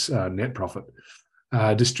reaches net profit.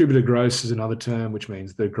 Distributor gross is another term, which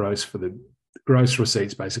means the gross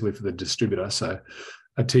receipts basically for the distributor. So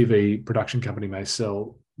a TV production company may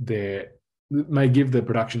give the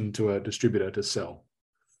production to a distributor to sell.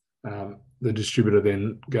 The distributor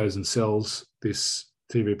then goes and sells this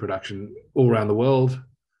TV production all around the world.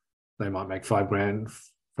 They might make $5 grand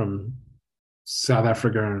from South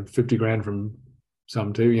Africa and 50 grand from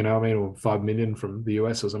some too, or 5 million from the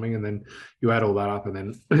US or something. And then you add all that up and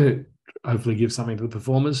then hopefully give something to the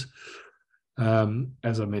performers.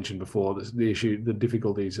 As I mentioned before, the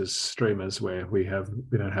difficulties as streamers where we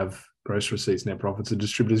don't have gross receipts, net profits, and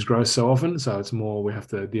distributors gross so often. So it's more, we have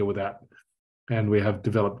to deal with that. And we have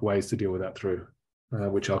developed ways to deal with that through,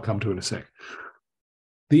 which I'll come to in a sec.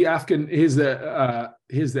 The AFCA, here's the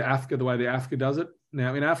AFCA, the way the AFCA does it.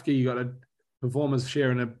 Now in AFCA, you got a performers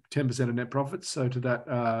share in a 10% of net profits. So to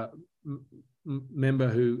that member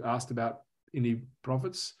who asked about any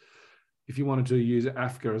profits, if you wanted to use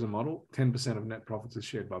AFCA as a model, 10% of net profits is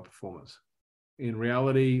shared by performers. In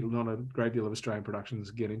reality, not a great deal of Australian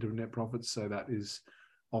productions get into net profits, so that is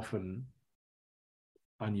often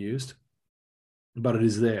unused. But it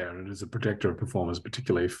is there, and it is a protector of performers,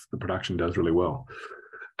 particularly if the production does really well.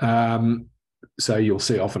 So you'll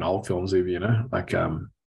see often old films, even, like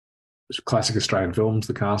classic Australian films,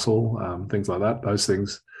 The Castle, things like that. Those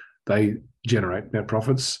things, they generate net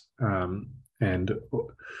profits, and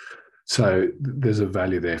so there's a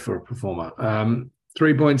value there for a performer.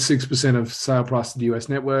 3.6% of sale price to the US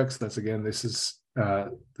networks. That's again, this is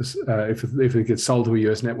if it gets sold to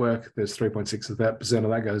a US network, there's 3.6% of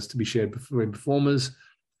that goes to be shared between performers.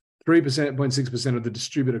 3.6% of the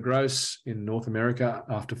distributor gross in North America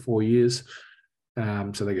after 4 years.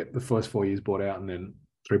 So they get the first 4 years bought out, and then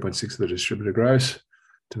 3.6% of the distributor gross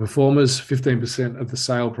to performers. 15% of the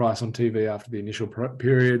sale price on TV after the initial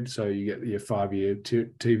period. So you get your 5-year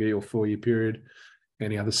TV or 4-year period.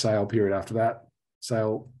 Any other sale period after that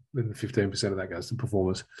sale, then the 15% of that goes to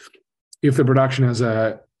performers. If the production has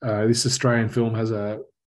this Australian film has a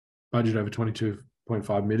budget over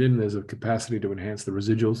 22.5 million, there's a capacity to enhance the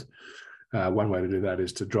residuals. One way to do that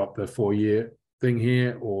is to drop the 4-year thing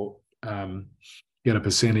here, or get a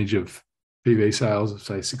percentage of TV sales of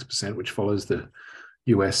say 6%, which follows the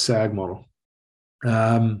US SAG model.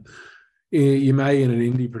 You may, in an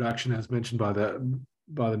indie production, as mentioned by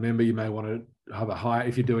the member, you may want to have a high,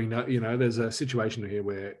 if you're doing, there's a situation here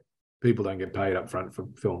where people don't get paid up front for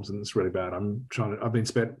films, and it's really bad. I've been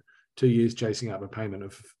spent 2 years chasing up a payment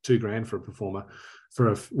of $2,000 for a performer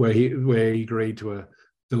where he agreed to a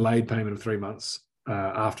delayed payment of 3 months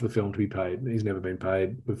after the film to be paid. He's never been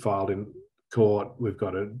paid. We've filed in court. We've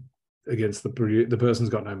got it against the person's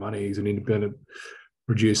got no money. He's an independent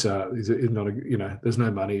producer. He's not there's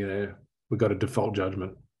no money there. We've got a default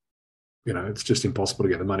judgment. It's just impossible to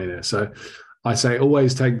get the money there. So I say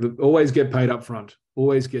always get paid up front.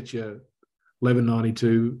 Always get your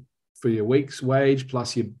 $11.92 for your week's wage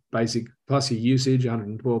plus your basic plus your usage,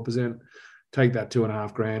 112%. Take that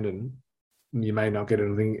 $2,500, and you may not get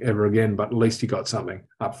anything ever again, but at least you got something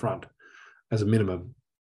up front as a minimum.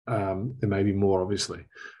 There may be more, obviously.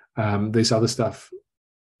 This other stuff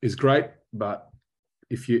is great, but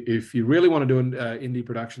if you really want to do an indie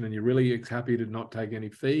production and you're really happy to not take any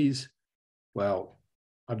fees, well,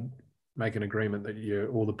 I'd make an agreement that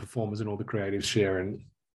all the performers and all the creatives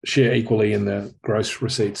share equally in the gross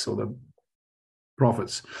receipts or the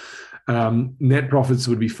profits. Net profits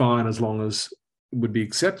would be fine would be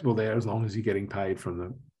acceptable there as long as you're getting paid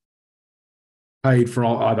from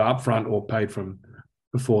either upfront or paid from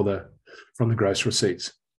the gross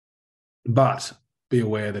receipts. But be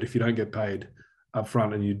aware that if you don't get paid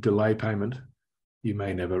upfront and you delay payment, you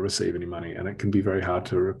may never receive any money, and it can be very hard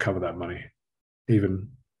to recover that money. Even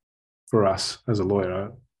for us as a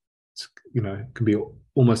lawyer, it can be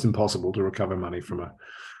almost impossible to recover money from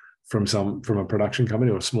a production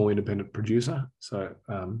company or a small independent producer. So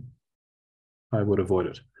I would avoid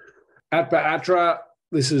it. ATBA-ATRA,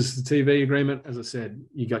 this is the TV agreement. As I said,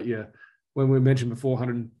 you got when we mentioned before,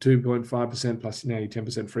 102.5% plus now your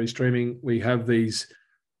 10% free streaming. We have these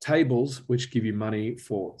tables which give you money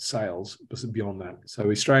for sales beyond that. So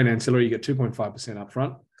Australian ancillary, you get 2.5%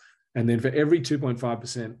 upfront. And then for every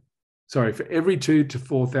 2.5%, for every $2,000 to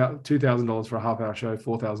 $4,000 for a half-hour show,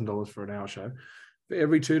 $4,000 for an hour show, for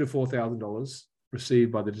every $2,000 to $4,000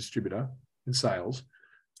 received by the distributor in sales,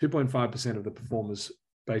 2.5% of the performer's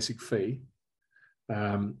basic fee.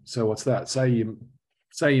 So what's that? Say you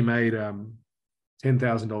made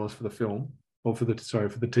 $10,000 for the film, or for the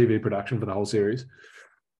TV production for the whole series.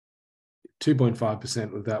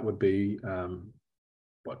 2.5% of that would be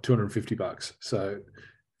 $250. So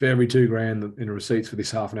for every $2,000 in receipts for this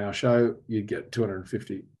half an hour show, you'd get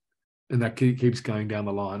 $250, and that keeps going down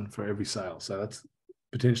the line for every sale. So that's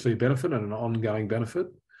potentially a benefit and an ongoing benefit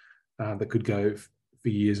that could go for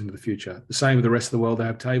years into the future. The same with the rest of the world. They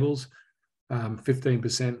have tables,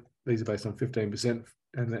 15%. These are based on 15%,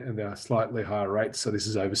 and they are slightly higher rates. So this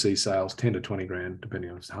is overseas sales, 10 to 20 grand, depending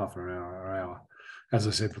on if it's half an hour or hour. As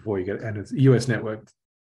I said before, and it's US network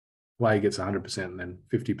way gets 100% and then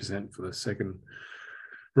 50% for the second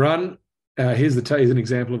run. Here's an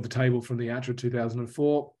example of the table from the ATRA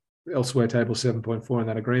 2004. Elsewhere table 7.4 in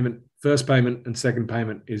that agreement. First payment and second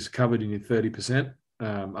payment is covered in your 30%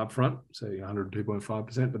 upfront, so your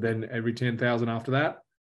 102.5%. But then every 10,000 after that,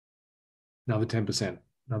 another 10%.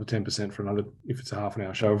 Another 10% for another, if it's a half an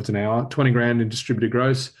hour show, if it's an hour, 20 grand in distributor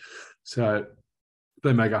gross. So if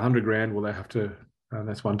they make 100 grand, well, they have to,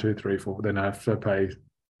 that's 1, 2, 3, 4, then they have to pay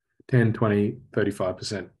 10, 20,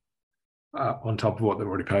 35% on top of what they've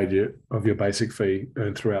already paid you of your basic fee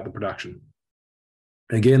earned throughout the production.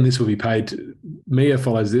 Again, this will be paid to, MEAA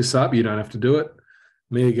follows this up. You don't have to do it.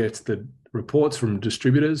 MEAA gets the reports from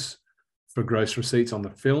distributors for gross receipts on the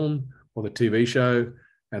film or the TV show.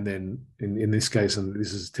 And then in this case, and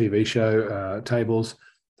this is TV show tables,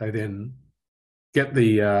 they then get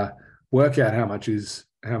the work out how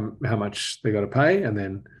much they got to pay, and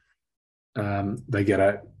then they get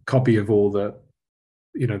a copy of all the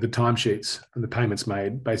timesheets and the payments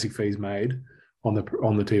made, basic fees made on the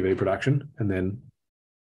TV production, and then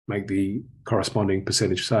make the corresponding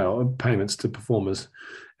percentage sale payments to performers.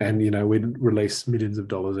 And, we'd release millions of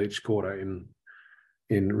dollars each quarter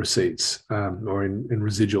in receipts or in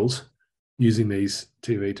residuals using these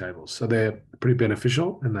TV tables. So they're pretty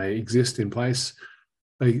beneficial, and they exist in place.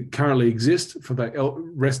 They currently exist for the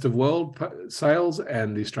rest of world sales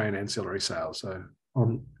and the Australian ancillary sales. So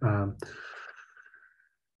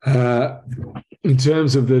in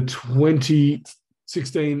terms of the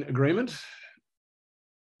 2016 agreement,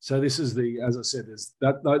 so this is as I said, there's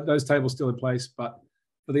those tables still in place, but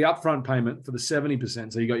for the upfront payment for the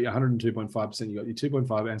 70%, so you got your 102.5%, you got your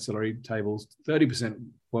 2.5 ancillary tables, 30%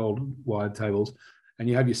 worldwide tables, and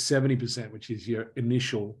you have your 70%, which is your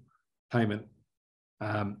initial payment.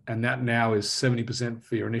 And that now is 70%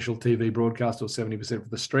 for your initial TV broadcast or 70% for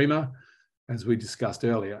the streamer, as we discussed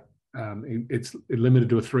earlier. It's limited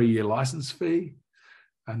to a 3-year license fee.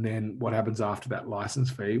 And then what happens after that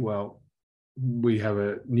license fee? Well, we have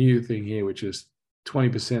a new thing here, which is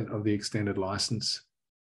 20% of the extended license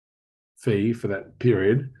fee for that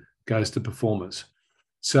period goes to performers.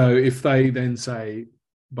 So if they then say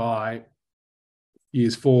buy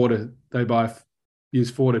years 4 to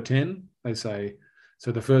 10, they say,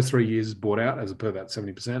 so the first 3 years is bought out as per that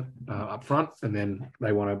 70% upfront, and then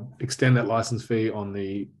they want to extend that license fee on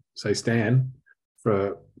the, say, Stan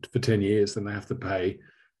for 10 years, then they have to pay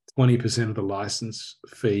 20% of the license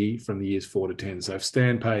fee from the years 4 to 10. So if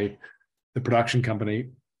Stan pay the production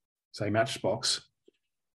company, say Matchbox,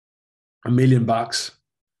 $1 million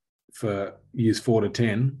for years 4 to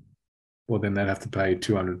 10, well, then they'd have to pay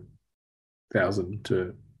 200,000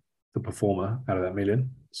 to the performer out of that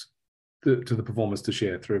million, to the performers to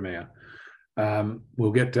share through MEAA.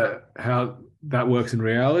 We'll get to how that works in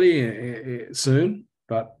reality soon,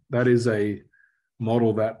 but that is a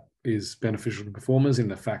model that is beneficial to performers in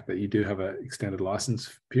the fact that you do have an extended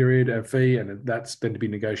license period fee, and that's then to be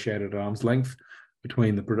negotiated at arm's length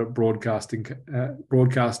between the broadcaster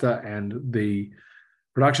and the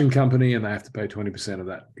production company, and they have to pay 20% of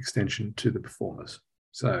that extension to the performers.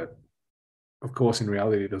 So, of course, in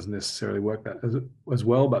reality, it doesn't necessarily work that as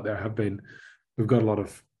well, but we've got a lot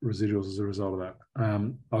of residuals as a result of that.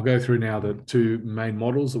 I'll go through now the two main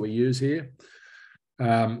models that we use here.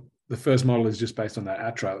 The first model is just based on that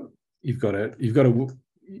ATRA. If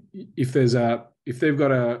they've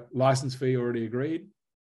got a license fee already agreed,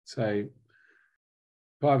 say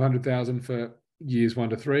 500,000 for years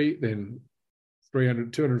 1 to 3, then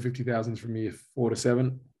 250,000 from year 4 to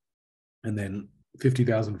 7, and then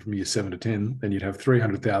 50,000 from year 7 to 10, then you'd have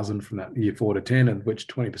 300,000 from that year 4 to 10, and which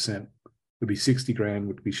 20% would be 60 grand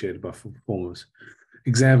would be shared by performers.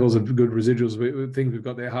 Examples of good residuals, things we've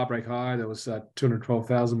got there: Heartbreak High, there was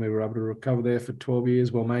 212,000 we were able to recover there for 12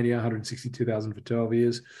 years. Well, Mania, 162,000 for 12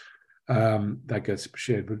 years. That gets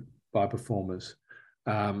shared by performers.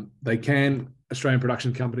 Australian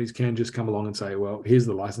production companies can just come along and say, well, here's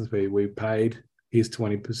the license fee we paid, here's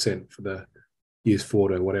 20% for the years 4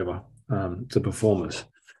 to whatever to performers.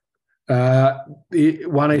 The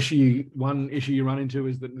one issue you run into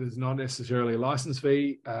is that there's not necessarily a license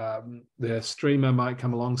fee. The streamer might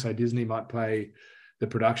come along, say Disney might pay the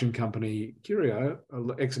production company Curio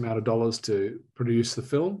X amount of dollars to produce the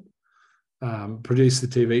film, produce the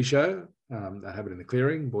TV show. That happened in the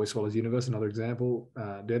clearing. Boy Swallows Universe, another example.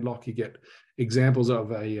 Deadlock, you get examples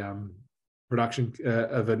of a production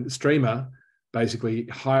of a streamer basically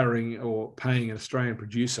hiring or paying an Australian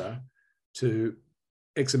producer to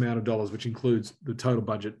X amount of dollars, which includes the total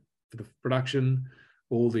budget for the production,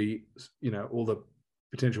 all the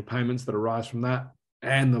potential payments that arise from that,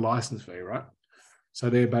 and the license fee, right? So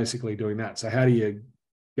they're basically doing that. So how do you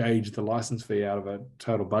gauge the license fee out of a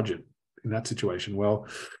total budget in that situation? Well,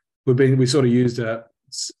 we sort of used a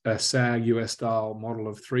SAG US style model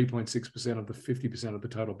of 3.6% of the 50% of the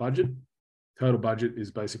total budget. Total budget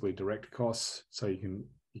is basically direct costs, so you can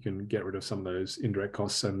get rid of some of those indirect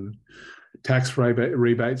costs and tax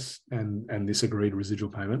rebates and this agreed residual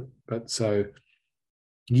payment. But so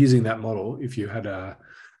using that model, if you had a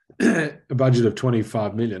budget of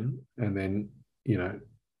 25 million and then,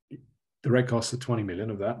 direct costs of 20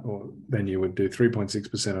 million of that, or then you would do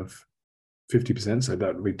 3.6% of 50%. So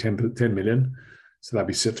that would be 10 million. So that'd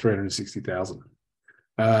be 360,000.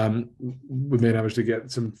 We've been able to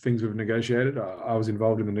get some things we've negotiated. I was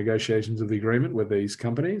involved in the negotiations of the agreement with these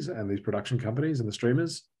companies and these production companies and the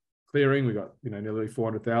streamers. Clearing, we got nearly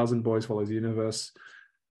 400,000. Boy Swallows Universe,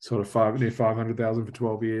 sort of near 500,000 for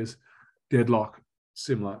 12 years. Deadlock,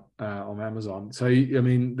 similar on Amazon. So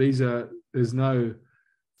there's no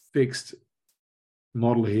fixed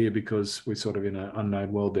model here because we're sort of in an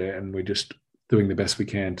unknown world there, and we're just doing the best we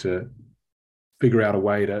can to figure out a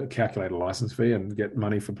way to calculate a license fee and get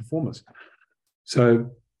money for performers. So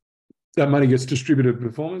that money gets distributed to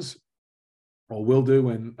performers, or will do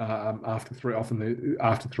when after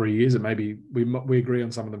 3 years. It may be we agree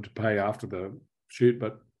on some of them to pay after the shoot,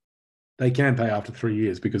 but they can pay after 3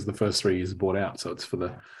 years because the first 3 years is bought out. So it's for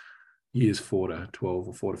the years 4 to 12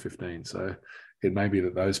 or 4 to 15. So it may be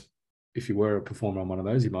that those, if you were a performer on one of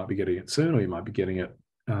those, you might be getting it soon, or you might be getting it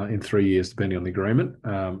in 3 years, depending on the agreement.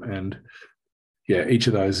 And yeah, each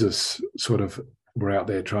of those is sort of, we're out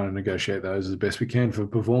there trying to negotiate those as best we can for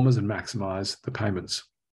performers and maximize the payments.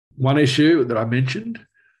 One issue that I mentioned,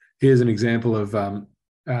 here's an example of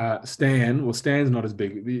Stan. Well, Stan's not as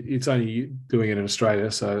big. It's only doing it in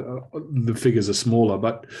Australia, so the figures are smaller.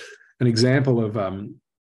 But an example of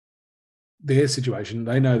their situation,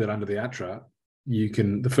 they know that under the ATRA,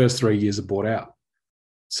 the first 3 years are bought out.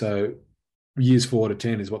 So years 4 to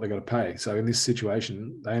 10 is what they've got to pay. So in this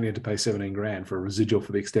situation, they only had to pay 17 grand for a residual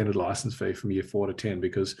for the extended license fee from year 4 to 10,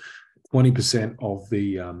 because 20% of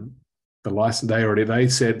the license,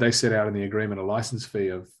 they set out in the agreement a license fee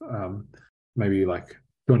of maybe like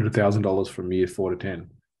 $200,000 from year 4 to 10,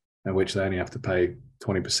 and which they only have to pay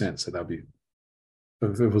 20%. So that'd be,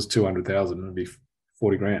 if it was 200,000, it'd be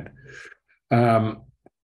 40 grand.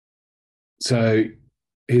 So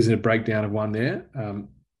here's a breakdown of one there.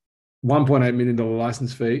 $1.8 million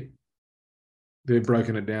license fee. They've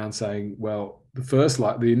broken it down saying, well,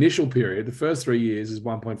 the initial period, the first 3 years is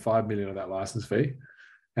 1.5 million of that license fee.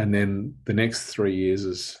 And then the next 3 years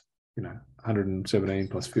is, 117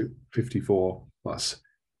 plus 54 plus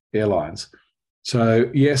airlines. So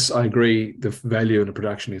yes, I agree, the value of the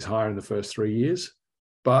production is higher in the first 3 years,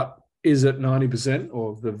 but is it 90%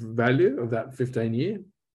 of the value of that 15 year?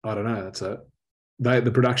 I don't know.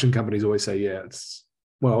 The production companies always say, yeah, it's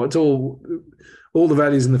all the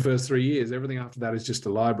values in the first 3 years. Everything after that is just a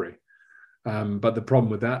library. But the problem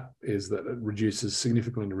with that is that it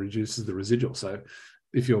significantly reduces the residual. So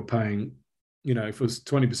if you're paying, if it was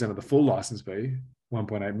 20% of the full license fee,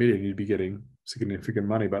 1.8 million, you'd be getting significant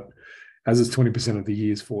money. But as it's 20% of the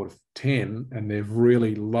years 4 to 10, and they've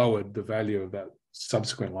really lowered the value of that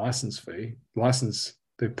subsequent license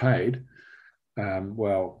they've paid, then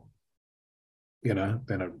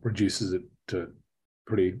it reduces it to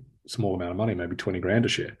pretty small amount of money, maybe 20 grand a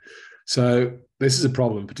share. So this is a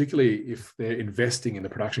problem, particularly if they're investing in the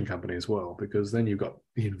production company as well, because then you've got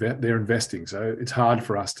they're investing. So it's hard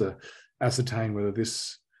for us to ascertain whether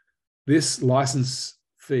this license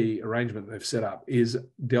fee arrangement they've set up is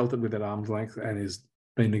dealt with at arm's length and is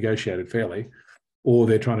being negotiated fairly, or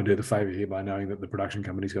they're trying to do the favor here by knowing that the production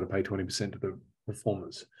company's got to pay 20% to the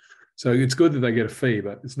performers. So it's good that they get a fee,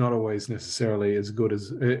 but it's not always necessarily as good as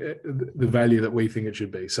the value that we think it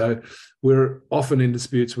should be. So we're often in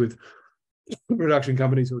disputes with production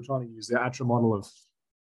companies who are trying to use the ATRA model of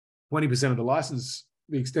 20% of the license,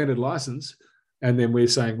 the extended license, and then they're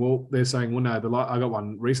saying, no, I got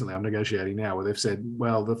one recently I'm negotiating now where they've said,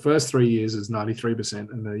 well, the first 3 years is 93%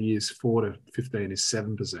 and the years 4 to 15 is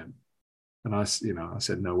 7%. And I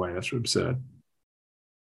said, no way, that's absurd.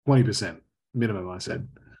 20% minimum, I said.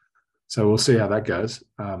 So we'll see how that goes,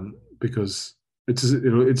 because it's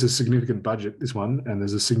a significant budget, this one, and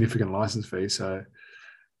there's a significant license fee. So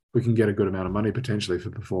we can get a good amount of money potentially for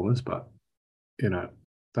performers, but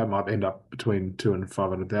that might end up between 200,000 and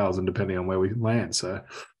 500,000 depending on where we land. So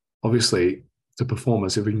obviously, to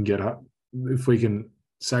performers, if we can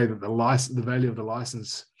say that the value of the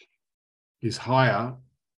license is higher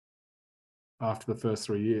after the first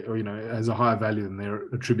 3 years, or has a higher value than they're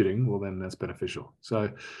attributing, well, then that's beneficial. So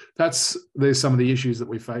there's some of the issues that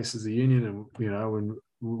we face as a union, and when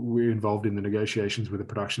we're involved in the negotiations with the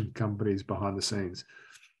production companies behind the scenes.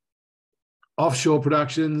 Offshore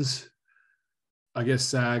productions, I guess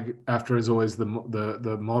SAG AFTRA is always the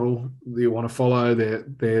model that you want to follow.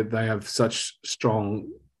 They have such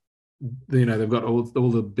strong, they've got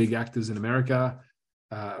all the big actors in America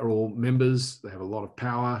are all members. They have a lot of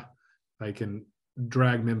power. They can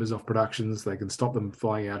drag members off productions. They can stop them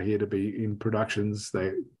flying out here to be in productions.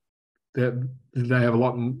 They have a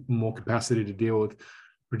lot more capacity to deal with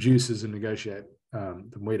producers and negotiate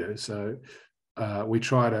than we do. So we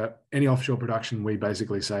try to, any offshore production, we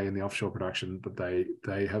basically say in the offshore production, but they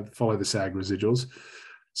follow the SAG residuals.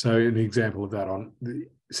 So an example of that on the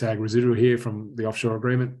SAG residual here from the offshore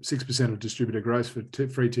agreement, 6% of distributor gross for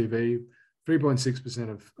free TV, 3.6%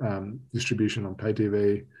 of distribution on pay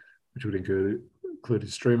TV, which would include a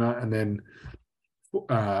streamer, and then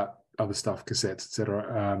other stuff, cassettes,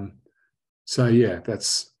 etc. So yeah,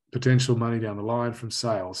 that's potential money down the line from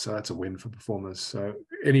sales. So that's a win for performers. So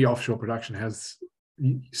any offshore production has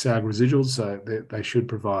SAG residuals, so they should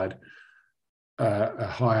provide a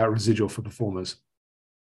higher residual for performers.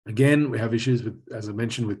 Again, we have issues with, as I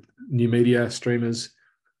mentioned, with new media streamers.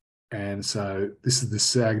 And so this is the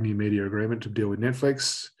SAG new media agreement to deal with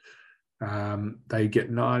Netflix. They get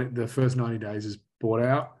the first 90 days is bought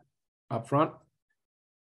out upfront.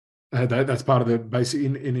 That's part of the basic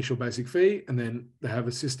initial basic fee. And then they have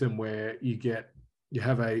a system where you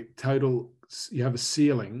have a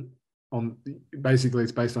ceiling on, basically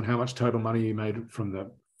it's based on how much total money you made from the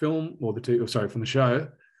film or from the show,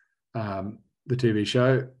 the TV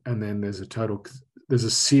show. And then there's a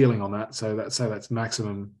ceiling on that. So that's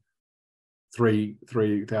maximum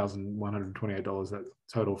 $3,128, that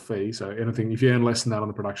total fee. So anything, if you earn less than that on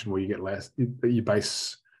the production, where you get less, your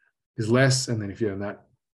base is less. And then if you earn that,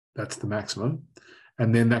 that's the maximum.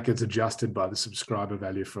 And then that gets adjusted by the subscriber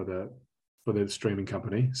value for the streaming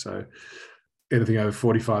company. So anything over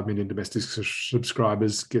 45 million domestic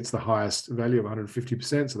subscribers gets the highest value of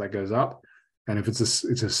 150%. So that goes up. And if it's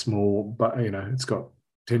a small, but it's got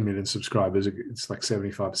 10 million subscribers, it's like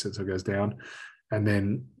 75%. So it goes down. And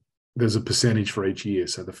then there's a percentage for each year.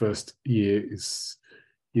 So the first year is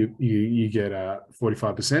you get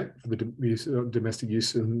 45% for the domestic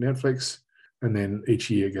use of Netflix, and then each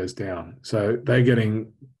year it goes down. So they're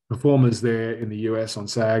getting performers there in the US on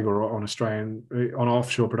SAG or on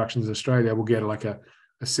offshore productions in Australia will get like a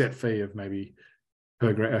set fee of maybe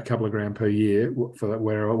a couple of grand per year for that,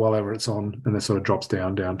 wherever it's on, and that sort of drops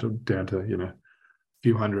down to a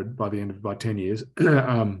few hundred by 10 years.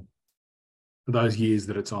 Those years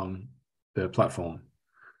that it's on the platform.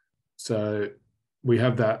 So we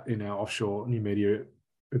have that in our offshore new media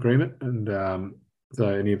agreement. And so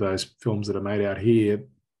any of those films that are made out here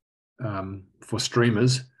for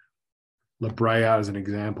streamers, La Brea as an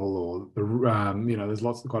example, or there's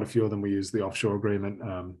quite a few of them. We use the offshore agreement,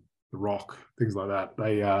 The Rock, things like that.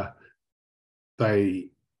 They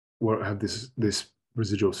have this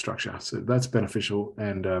residual structure. So that's beneficial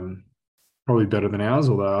and probably better than ours,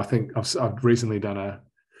 although I think I've recently done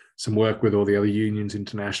some work with all the other unions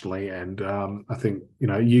internationally, and I think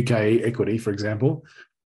UK Equity, for example,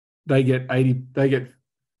 they get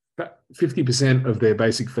 50% of their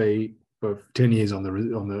basic fee for 10 years on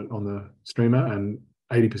the streamer, and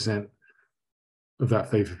 80% of that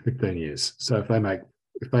fee for 15 years. So if they made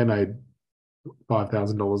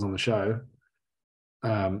 $5,000 on the show,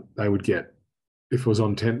 they would get, if it was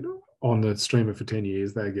on the streamer for 10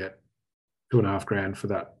 years, they get $2,500 for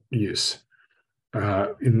that use.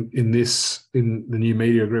 In the new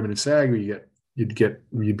media agreement in SAG,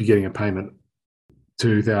 you'd be getting a payment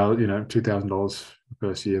 $2,000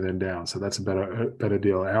 first year, then down. So that's a better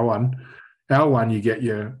deal. Our one, you get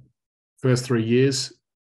your first 3 years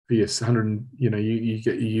for your 100. You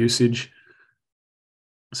get your usage.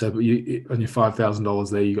 So on your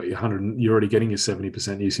 $5,000 there, you got your 100. You're already getting your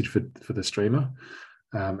 70% usage for the streamer.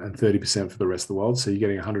 And 30% for the rest of the world. So you're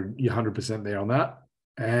getting 100% there on that.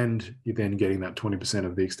 And you're then getting that 20%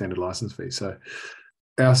 of the extended license fee. So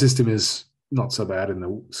our system is not so bad in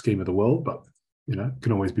the scheme of the world, but,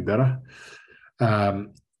 can always be better.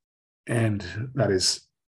 And that is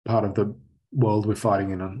part of the world we're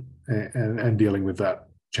fighting in and dealing with that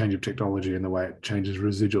change of technology and the way it changes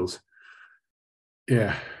residuals.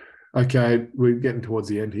 Yeah. Okay, we're getting towards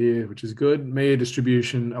the end here, which is good. MEAA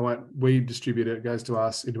distribution, we distribute it. It goes to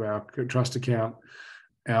us into our trust account.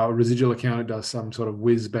 Our residual account, it does some sort of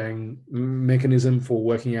whiz-bang mechanism for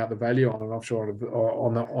working out the value on an offshore,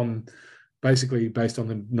 on basically based on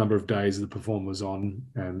the number of days the performer was on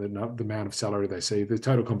and the amount of salary they see, the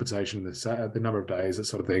total compensation, the number of days, that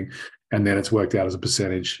sort of thing. And then it's worked out as a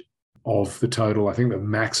percentage of the total. I think the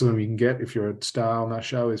maximum you can get if you're a star on that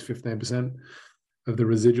show is 15% of the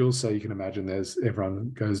residuals. So you can imagine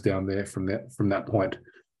everyone goes down there from that point,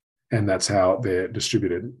 and that's how they're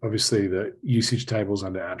distributed. Obviously the usage tables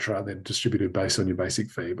under ATRA, they're distributed based on your basic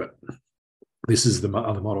fee, but this is the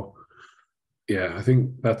other model. Yeah, I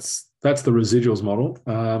think that's the residuals model.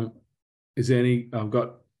 Is there I've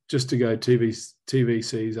got just to go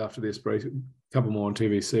TVCs after this, a couple more on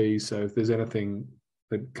TVCs. So if there's anything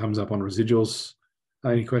that comes up on residuals,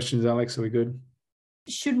 any questions, Alex? Are we good?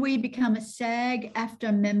 Should we become a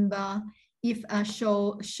SAG-AFTRA member if our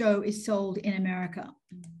show is sold in America?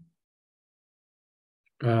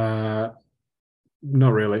 Not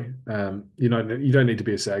really. You don't need to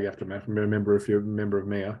be a SAG-AFTRA member if you're a member of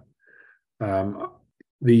MEAA.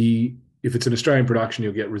 If it's an Australian production,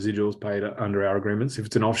 you'll get residuals paid under our agreements. If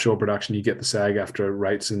it's an offshore production, you get the SAG-AFTRA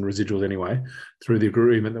rates and residuals anyway through the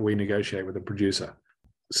agreement that we negotiate with the producer.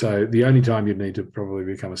 So the only time you'd need to probably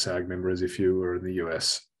become a SAG member is if you were in the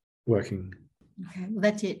US working. Okay, well,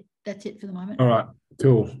 that's it. That's it for the moment. All right,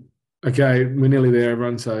 cool. Okay, we're nearly there,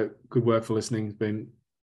 everyone. So good work for listening.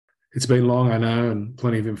 It's been long, I know, and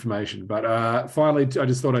plenty of information. But finally, I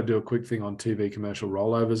just thought I'd do a quick thing on TV commercial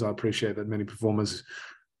rollovers. I appreciate that many performers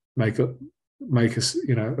make us,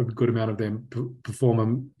 a good amount of them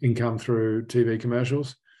perform income through TV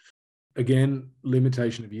commercials. Again,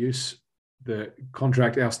 limitation of use. The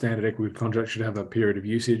contract, our standard equity contract, should have a period of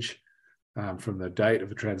usage from the date of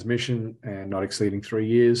the transmission and not exceeding 3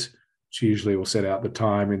 years. Which usually will set out the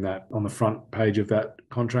time on the front page of that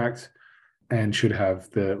contract, and should have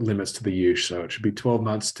the limits to the use. So it should be 12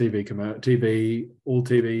 months TV, all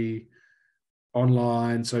TV,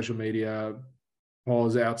 online, social media,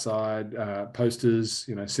 pause outside, posters,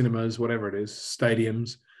 cinemas, whatever it is,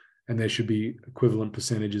 stadiums, and there should be equivalent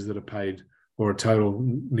percentages that are paid, or a total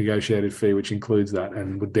negotiated fee, which includes that,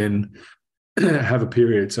 and would then have a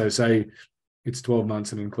period. So say it's 12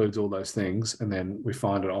 months and includes all those things, and then we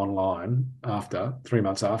find it online after 3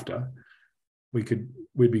 months after, we'd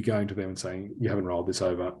be going to them and saying, you haven't rolled this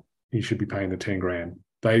over, you should be paying the 10 grand.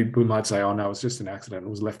 We might say, oh no, it's just an accident, it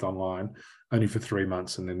was left online only for 3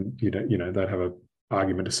 months, and then they'd have an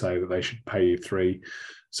argument to say that they should pay you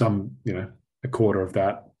a quarter of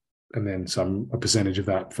that, and then a percentage of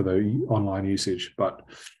that for the online usage. But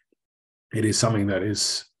it is something that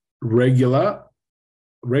is regular.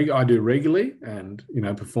 I do regularly, and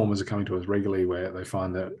performers are coming to us regularly where they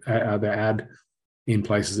find that their ad in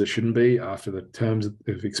places that shouldn't be after the terms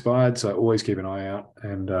have expired. So always keep an eye out,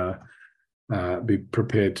 and be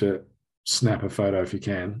prepared to snap a photo if you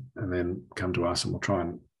can, and then come to us and we'll try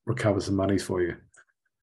and recover some monies for you.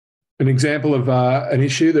 An example of an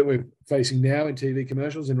issue that we're facing now in TV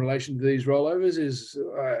commercials in relation to these rollovers is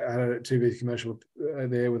I had a TV commercial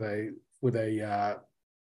there with a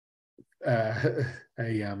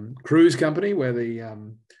cruise company where the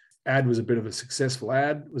ad was a bit of a successful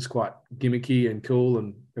ad. It was quite gimmicky and cool,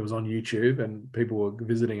 and it was on YouTube, and people were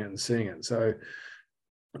visiting it and seeing it. So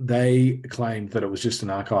they claimed that it was just an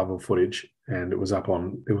archival footage, and it was not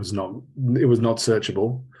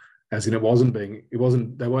searchable, as in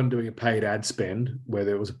they weren't doing a paid ad spend where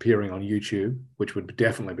it was appearing on YouTube, which would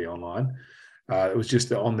definitely be online. It was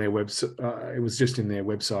just on their website. It was just in their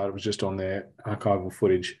website. It was just on their archival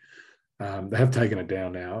footage. They have taken it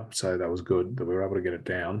down now, so that was good that we were able to get it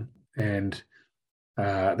down. And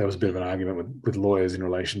there was a bit of an argument with lawyers in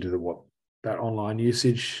relation to what that online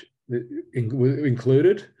usage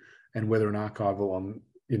included, and whether an archival on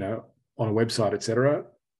a website, etc.,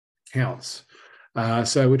 counts.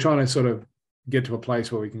 So we're trying to sort of get to a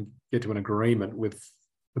place where we can get to an agreement with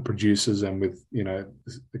the producers and with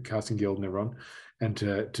the casting guild and everyone, and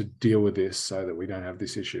to deal with this so that we don't have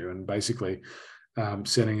this issue. And basically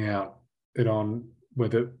sending out it on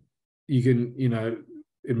whether you can,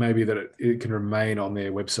 it may be that it can remain on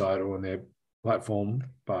their website or on their platform,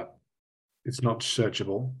 but it's not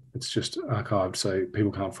searchable. It's just archived, so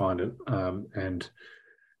people can't find it, and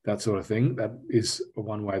that sort of thing. That is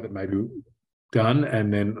one way that may be done,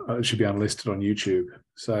 and then it should be unlisted on YouTube.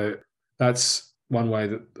 So that's one way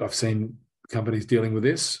that I've seen companies dealing with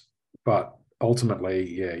this. But ultimately,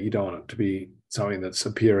 you don't want it to be something that's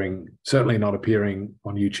certainly not appearing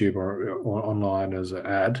on YouTube or online as an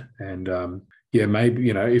ad. And maybe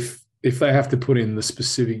if they have to put in the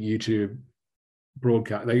specific YouTube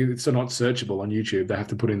broadcast, it's not searchable on YouTube, they have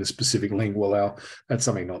to put in the specific link. Well, that's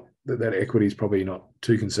something that equity is probably not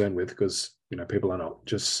too concerned with, because people are not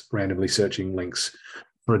just randomly searching links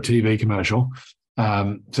for a TV commercial.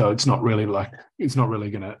 So it's not really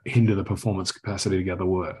going to hinder the performance capacity to get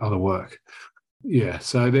other work. Yeah,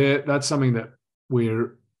 so that's something that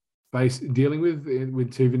we're dealing with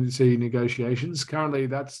TVC negotiations. Currently,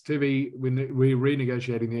 that's TV. We're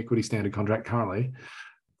renegotiating the equity standard contract currently,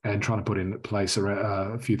 and trying to put in place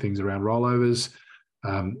a few things around rollovers.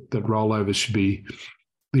 That rollovers should be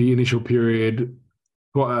the initial period.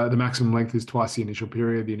 The maximum length is twice the initial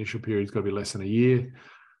period. The initial period's got to be less than a year.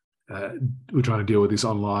 We're trying to deal with this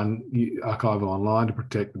archival online to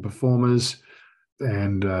protect the performers,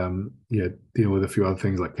 and deal with a few other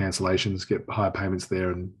things like cancellations, get higher payments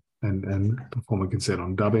there, and performer consent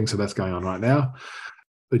on dubbing. So that's going on right now.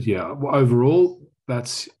 But overall,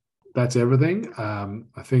 that's everything.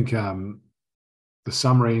 I think the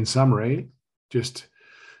summary, just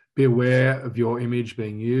be aware of your image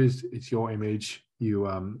being used. It's your image.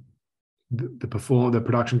 The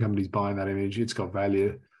production company's buying that image. It's got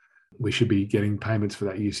value. We should be getting payments for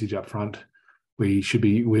that usage up front. We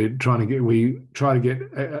try to get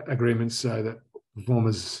agreements so that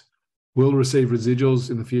performers will receive residuals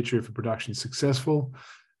in the future if a production is successful.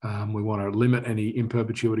 We want to limit any in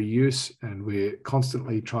perpetuity use, and we're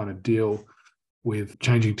constantly trying to deal with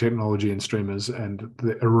changing technology and streamers and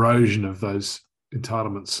the erosion of those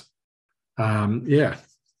entitlements.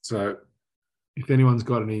 So if anyone's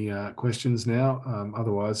got any questions now,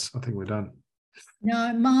 otherwise I think we're done.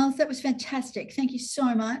 No, Miles, that was fantastic. Thank you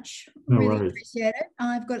so much. No really worries. appreciate it.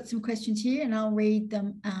 I've got some questions here and I'll read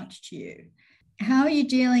them out to you. How are you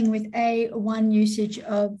dealing with A1 usage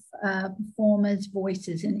of performers'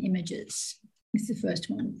 voices and images? This is the first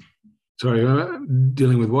one. Sorry,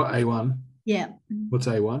 dealing with what? A1? Yeah. What's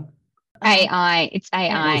A1? AI. It's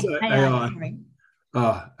AI. AI. Sorry.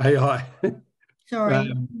 Oh, AI.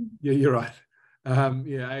 Sorry. Yeah, you're right.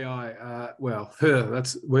 AI.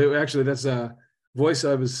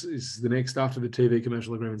 Voiceovers is the next after the TV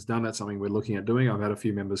commercial agreement's done. That's something we're looking at doing. I've had a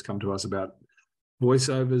few members come to us about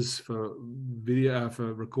voiceovers for video,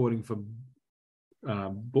 for recording for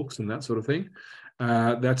books and that sort of thing.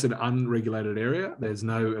 That's an unregulated area. There's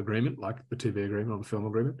no agreement like the TV agreement or the film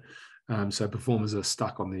agreement. So performers are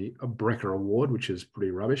stuck on the BRECA award, which is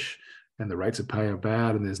pretty rubbish, and the rates of pay are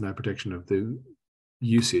bad, and there's no protection of the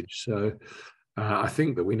usage. So I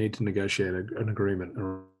think that we need to negotiate an agreement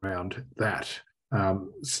around that. I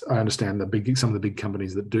understand some of the big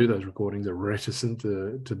companies that do those recordings are reticent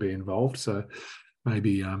to be involved. So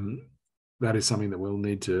maybe that is something that we'll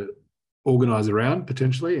need to organise around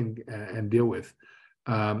potentially and deal with.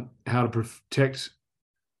 How to protect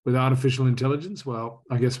with artificial intelligence? Well,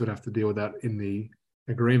 I guess we'd have to deal with that in the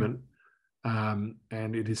agreement. And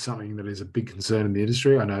it is something that is a big concern in the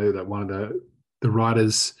industry. I know that one of the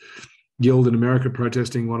writers guild in America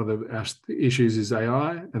protesting, one of the issues is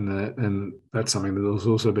AI, and that's something that has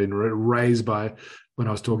also been raised by when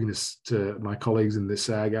I was talking to my colleagues in this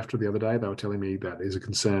SAG after the other day. They were telling me that is a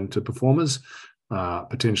concern to performers,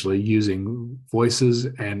 potentially using voices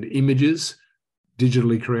and images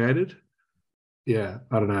digitally created. Yeah,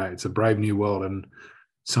 I don't know. It's a brave new world and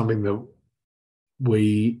something that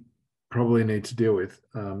we probably need to deal with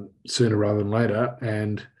sooner rather than later.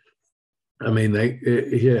 And I mean,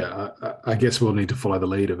 I guess we'll need to follow the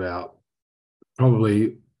lead of our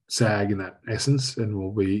probably SAG in that essence, and we'll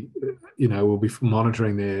be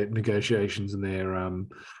monitoring their negotiations and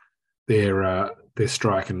their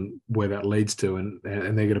strike and where that leads to, and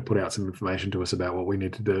they're going to put out some information to us about what we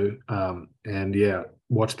need to do.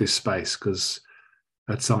 Watch this space, because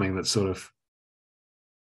that's something that sort of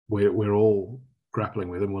we're all grappling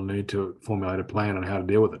with, and we'll need to formulate a plan on how to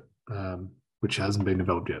deal with it. Which hasn't been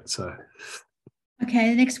developed yet. So, okay,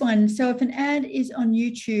 the next one. So if an ad is on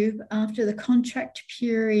YouTube after the contract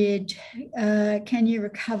period, can you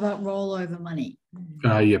recover rollover money?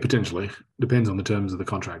 Yeah, potentially. Depends on the terms of the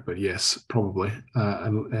contract, but yes, probably.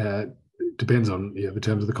 Depends on the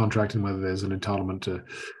terms of the contract and whether there's an entitlement to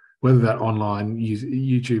whether that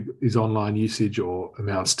YouTube is online usage or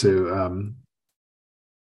amounts to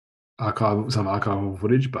some archival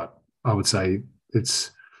footage. But I would say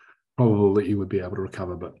it's probable that you would be able to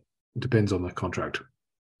recover, but it depends on the contract.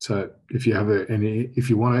 So if you have if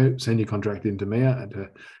you want to send your contract into MEAA and to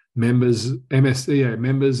members at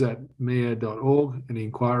MEAA.org, any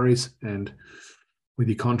inquiries, and with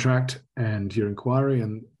your contract and your inquiry,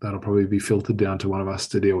 and that'll probably be filtered down to one of us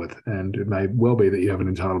to deal with. And it may well be that you have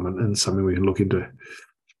an entitlement and something we can look into.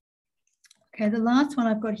 Okay, the last one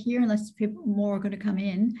I've got here, unless people more are going to come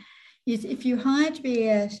in, is if you hire to be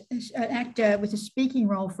an actor with a speaking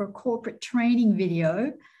role for a corporate training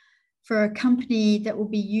video for a company that will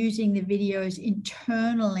be using the videos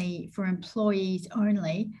internally for employees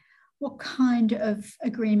only, what kind of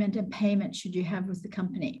agreement and payment should you have with the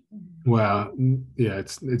company? Well, yeah,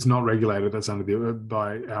 it's not regulated. That's under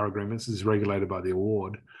by our agreements. It's regulated by the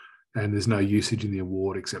award, and there's no usage in the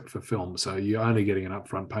award except for film. So you're only getting an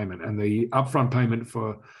upfront payment, and the upfront payment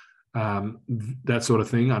for that sort of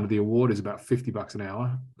thing under the award is about $50 an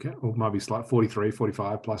hour, okay? Or maybe slight 43,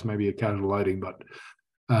 45 plus maybe a casual loading, but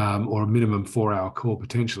or a minimum 4-hour call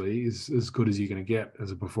potentially is as good as you're going to get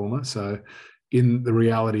as a performer. So the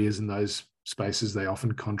reality is in those spaces, they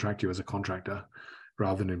often contract you as a contractor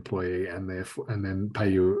rather than employee, and then pay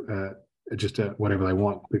you just whatever they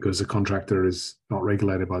want, because the contractor is not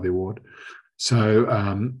regulated by the award. So,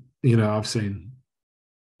 I've seen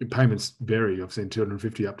payments vary. I've seen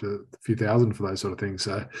 250 up to a few thousand for those sort of things.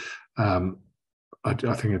 So I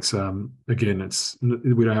think it's, again,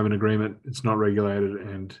 we don't have an agreement. It's not regulated,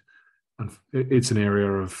 and it's an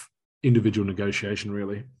area of individual negotiation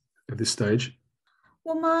really at this stage.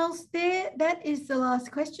 Well, Miles, that is the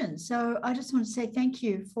last question. So I just want to say thank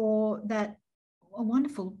you for that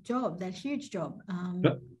wonderful job, that huge job.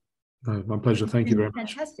 My pleasure. Thank you very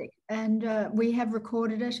much. Fantastic. And we have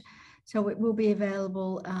recorded it, so it will be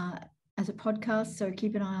available as a podcast, so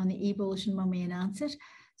keep an eye on the e-bulletin when we announce it.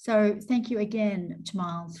 So thank you again to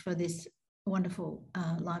Miles for this wonderful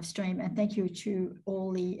live stream, and thank you to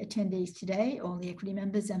all the attendees today, all the equity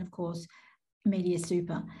members, and of course Media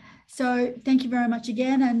Super. So thank you very much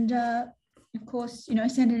again, and of course,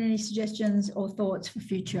 send in any suggestions or thoughts for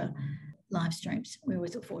future live streams. We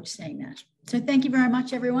always look forward to seeing that. So thank you very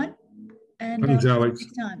much, everyone, and Thanks, Alex.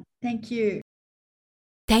 next time. Thank you.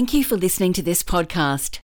 Thank you for listening to this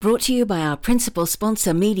podcast, brought to you by our principal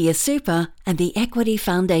sponsor Media Super and the Equity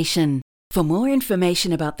Foundation. For more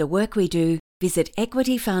information about the work we do, visit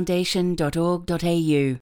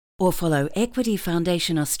equityfoundation.org.au or follow Equity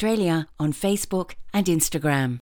Foundation Australia on Facebook and Instagram.